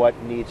into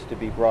what needs to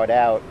be brought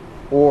out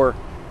or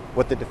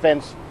what the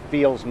defense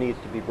feels needs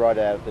to be brought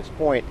out at this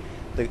point.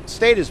 The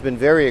state has been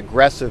very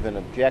aggressive in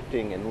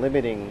objecting and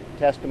limiting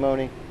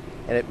testimony,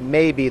 and it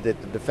may be that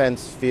the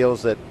defense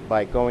feels that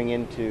by going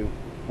into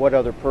what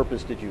other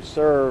purpose did you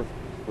serve,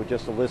 would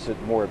just elicit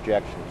more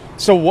objections.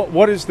 So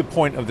what is the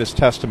point of this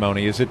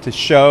testimony? Is it to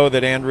show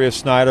that Andrea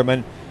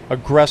Sneiderman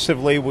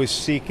aggressively was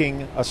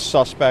seeking a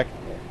suspect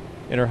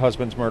in her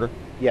husband's murder?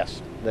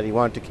 Yes, that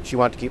she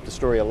wanted to keep the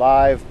story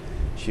alive.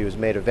 She was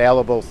made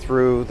available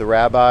through the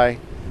rabbi.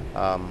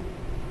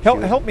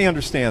 Help me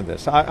understand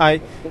this.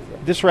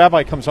 This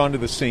rabbi comes onto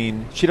the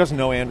scene. She doesn't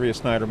know Andrea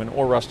Sneiderman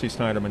or Rusty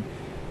Sneiderman.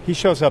 He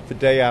shows up the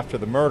day after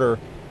the murder,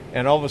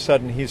 and all of a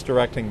sudden he's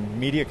directing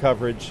media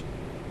coverage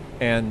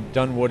and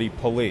Dunwoody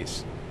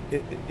police.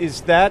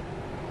 Is that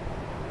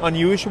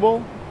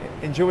unusual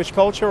in Jewish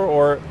culture,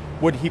 or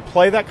would he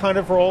play that kind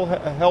of role?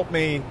 Help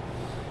me,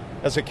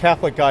 as a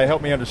Catholic guy,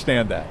 help me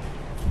understand that.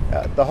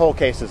 The whole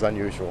case is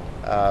unusual.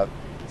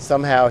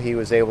 Somehow he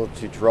was able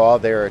to draw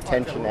their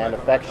attention and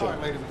affection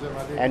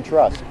and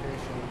trust.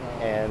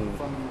 And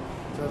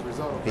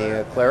being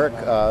a cleric,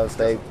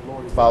 they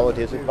followed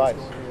his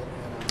advice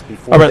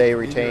before they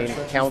retained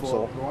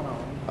counsel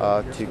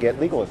to get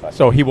legal advice.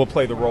 So he will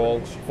play the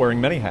role wearing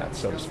many hats,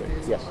 so to speak.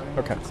 Yes.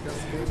 Okay.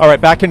 All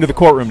right, back into the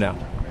courtroom now.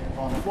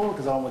 On the floor,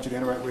 because I don't want you to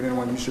interact with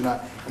anyone you should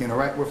not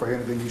interact with or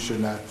anything you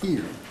should not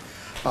hear.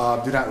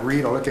 Do not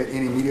read or look at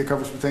any media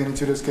coverage pertaining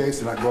to this case.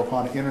 Do not go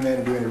upon the internet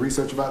and do any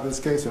research about this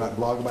case. Do not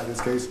blog about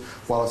this case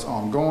while it's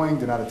ongoing.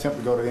 Do not attempt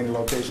to go to any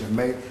location that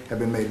may have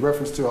been made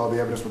reference to. All the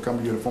evidence will come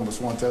to you in the form of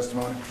sworn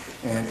testimony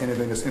and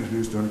anything that's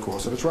introduced during the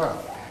course of the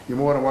trial. You're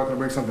more than welcome to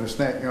bring something to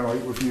snack,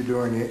 eat with you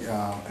during the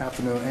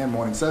afternoon and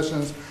morning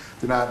sessions.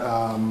 Do not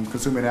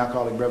consume any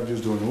alcoholic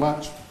beverages during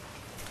lunch.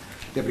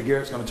 Deputy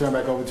Garrett's going to turn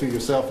back over to your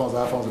cell phones,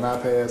 iPhones, and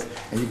iPads,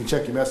 and you can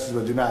check your messages,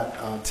 but do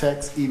not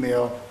text,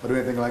 email, or do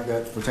anything like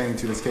that pertaining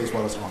to this case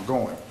while it's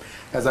ongoing.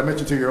 As I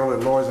mentioned to you earlier,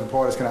 lawyers and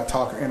parties cannot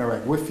talk or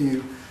interact with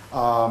you,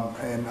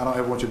 and I don't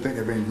ever want you to think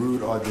they're being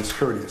rude or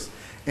discourteous.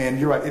 And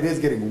you're right, it is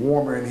getting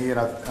warmer in here, and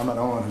I'm not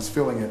the only one who's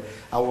feeling it.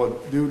 I will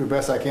do the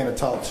best I can to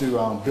talk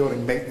to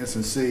building maintenance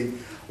and see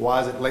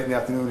why is it late in the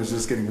afternoon, it's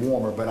just getting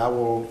warmer, but I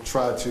will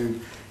try to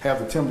have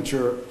the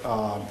temperature,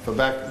 for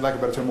lack of a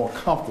better term, more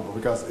comfortable,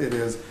 because it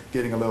is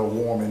getting a little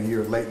warm in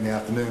here late in the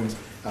afternoons.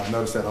 I've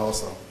noticed that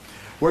also.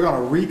 We're going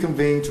to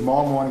reconvene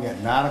tomorrow morning at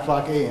 9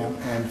 o'clock a.m.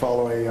 and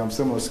follow a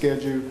similar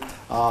schedule.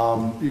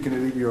 You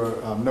can leave your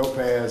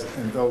notepads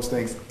and those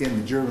things in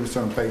the jury room,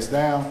 turn them face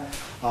down.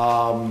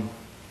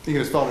 You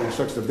can just follow the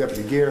instructions of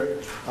Deputy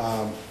Garrett.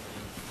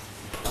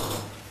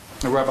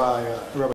 Rabbi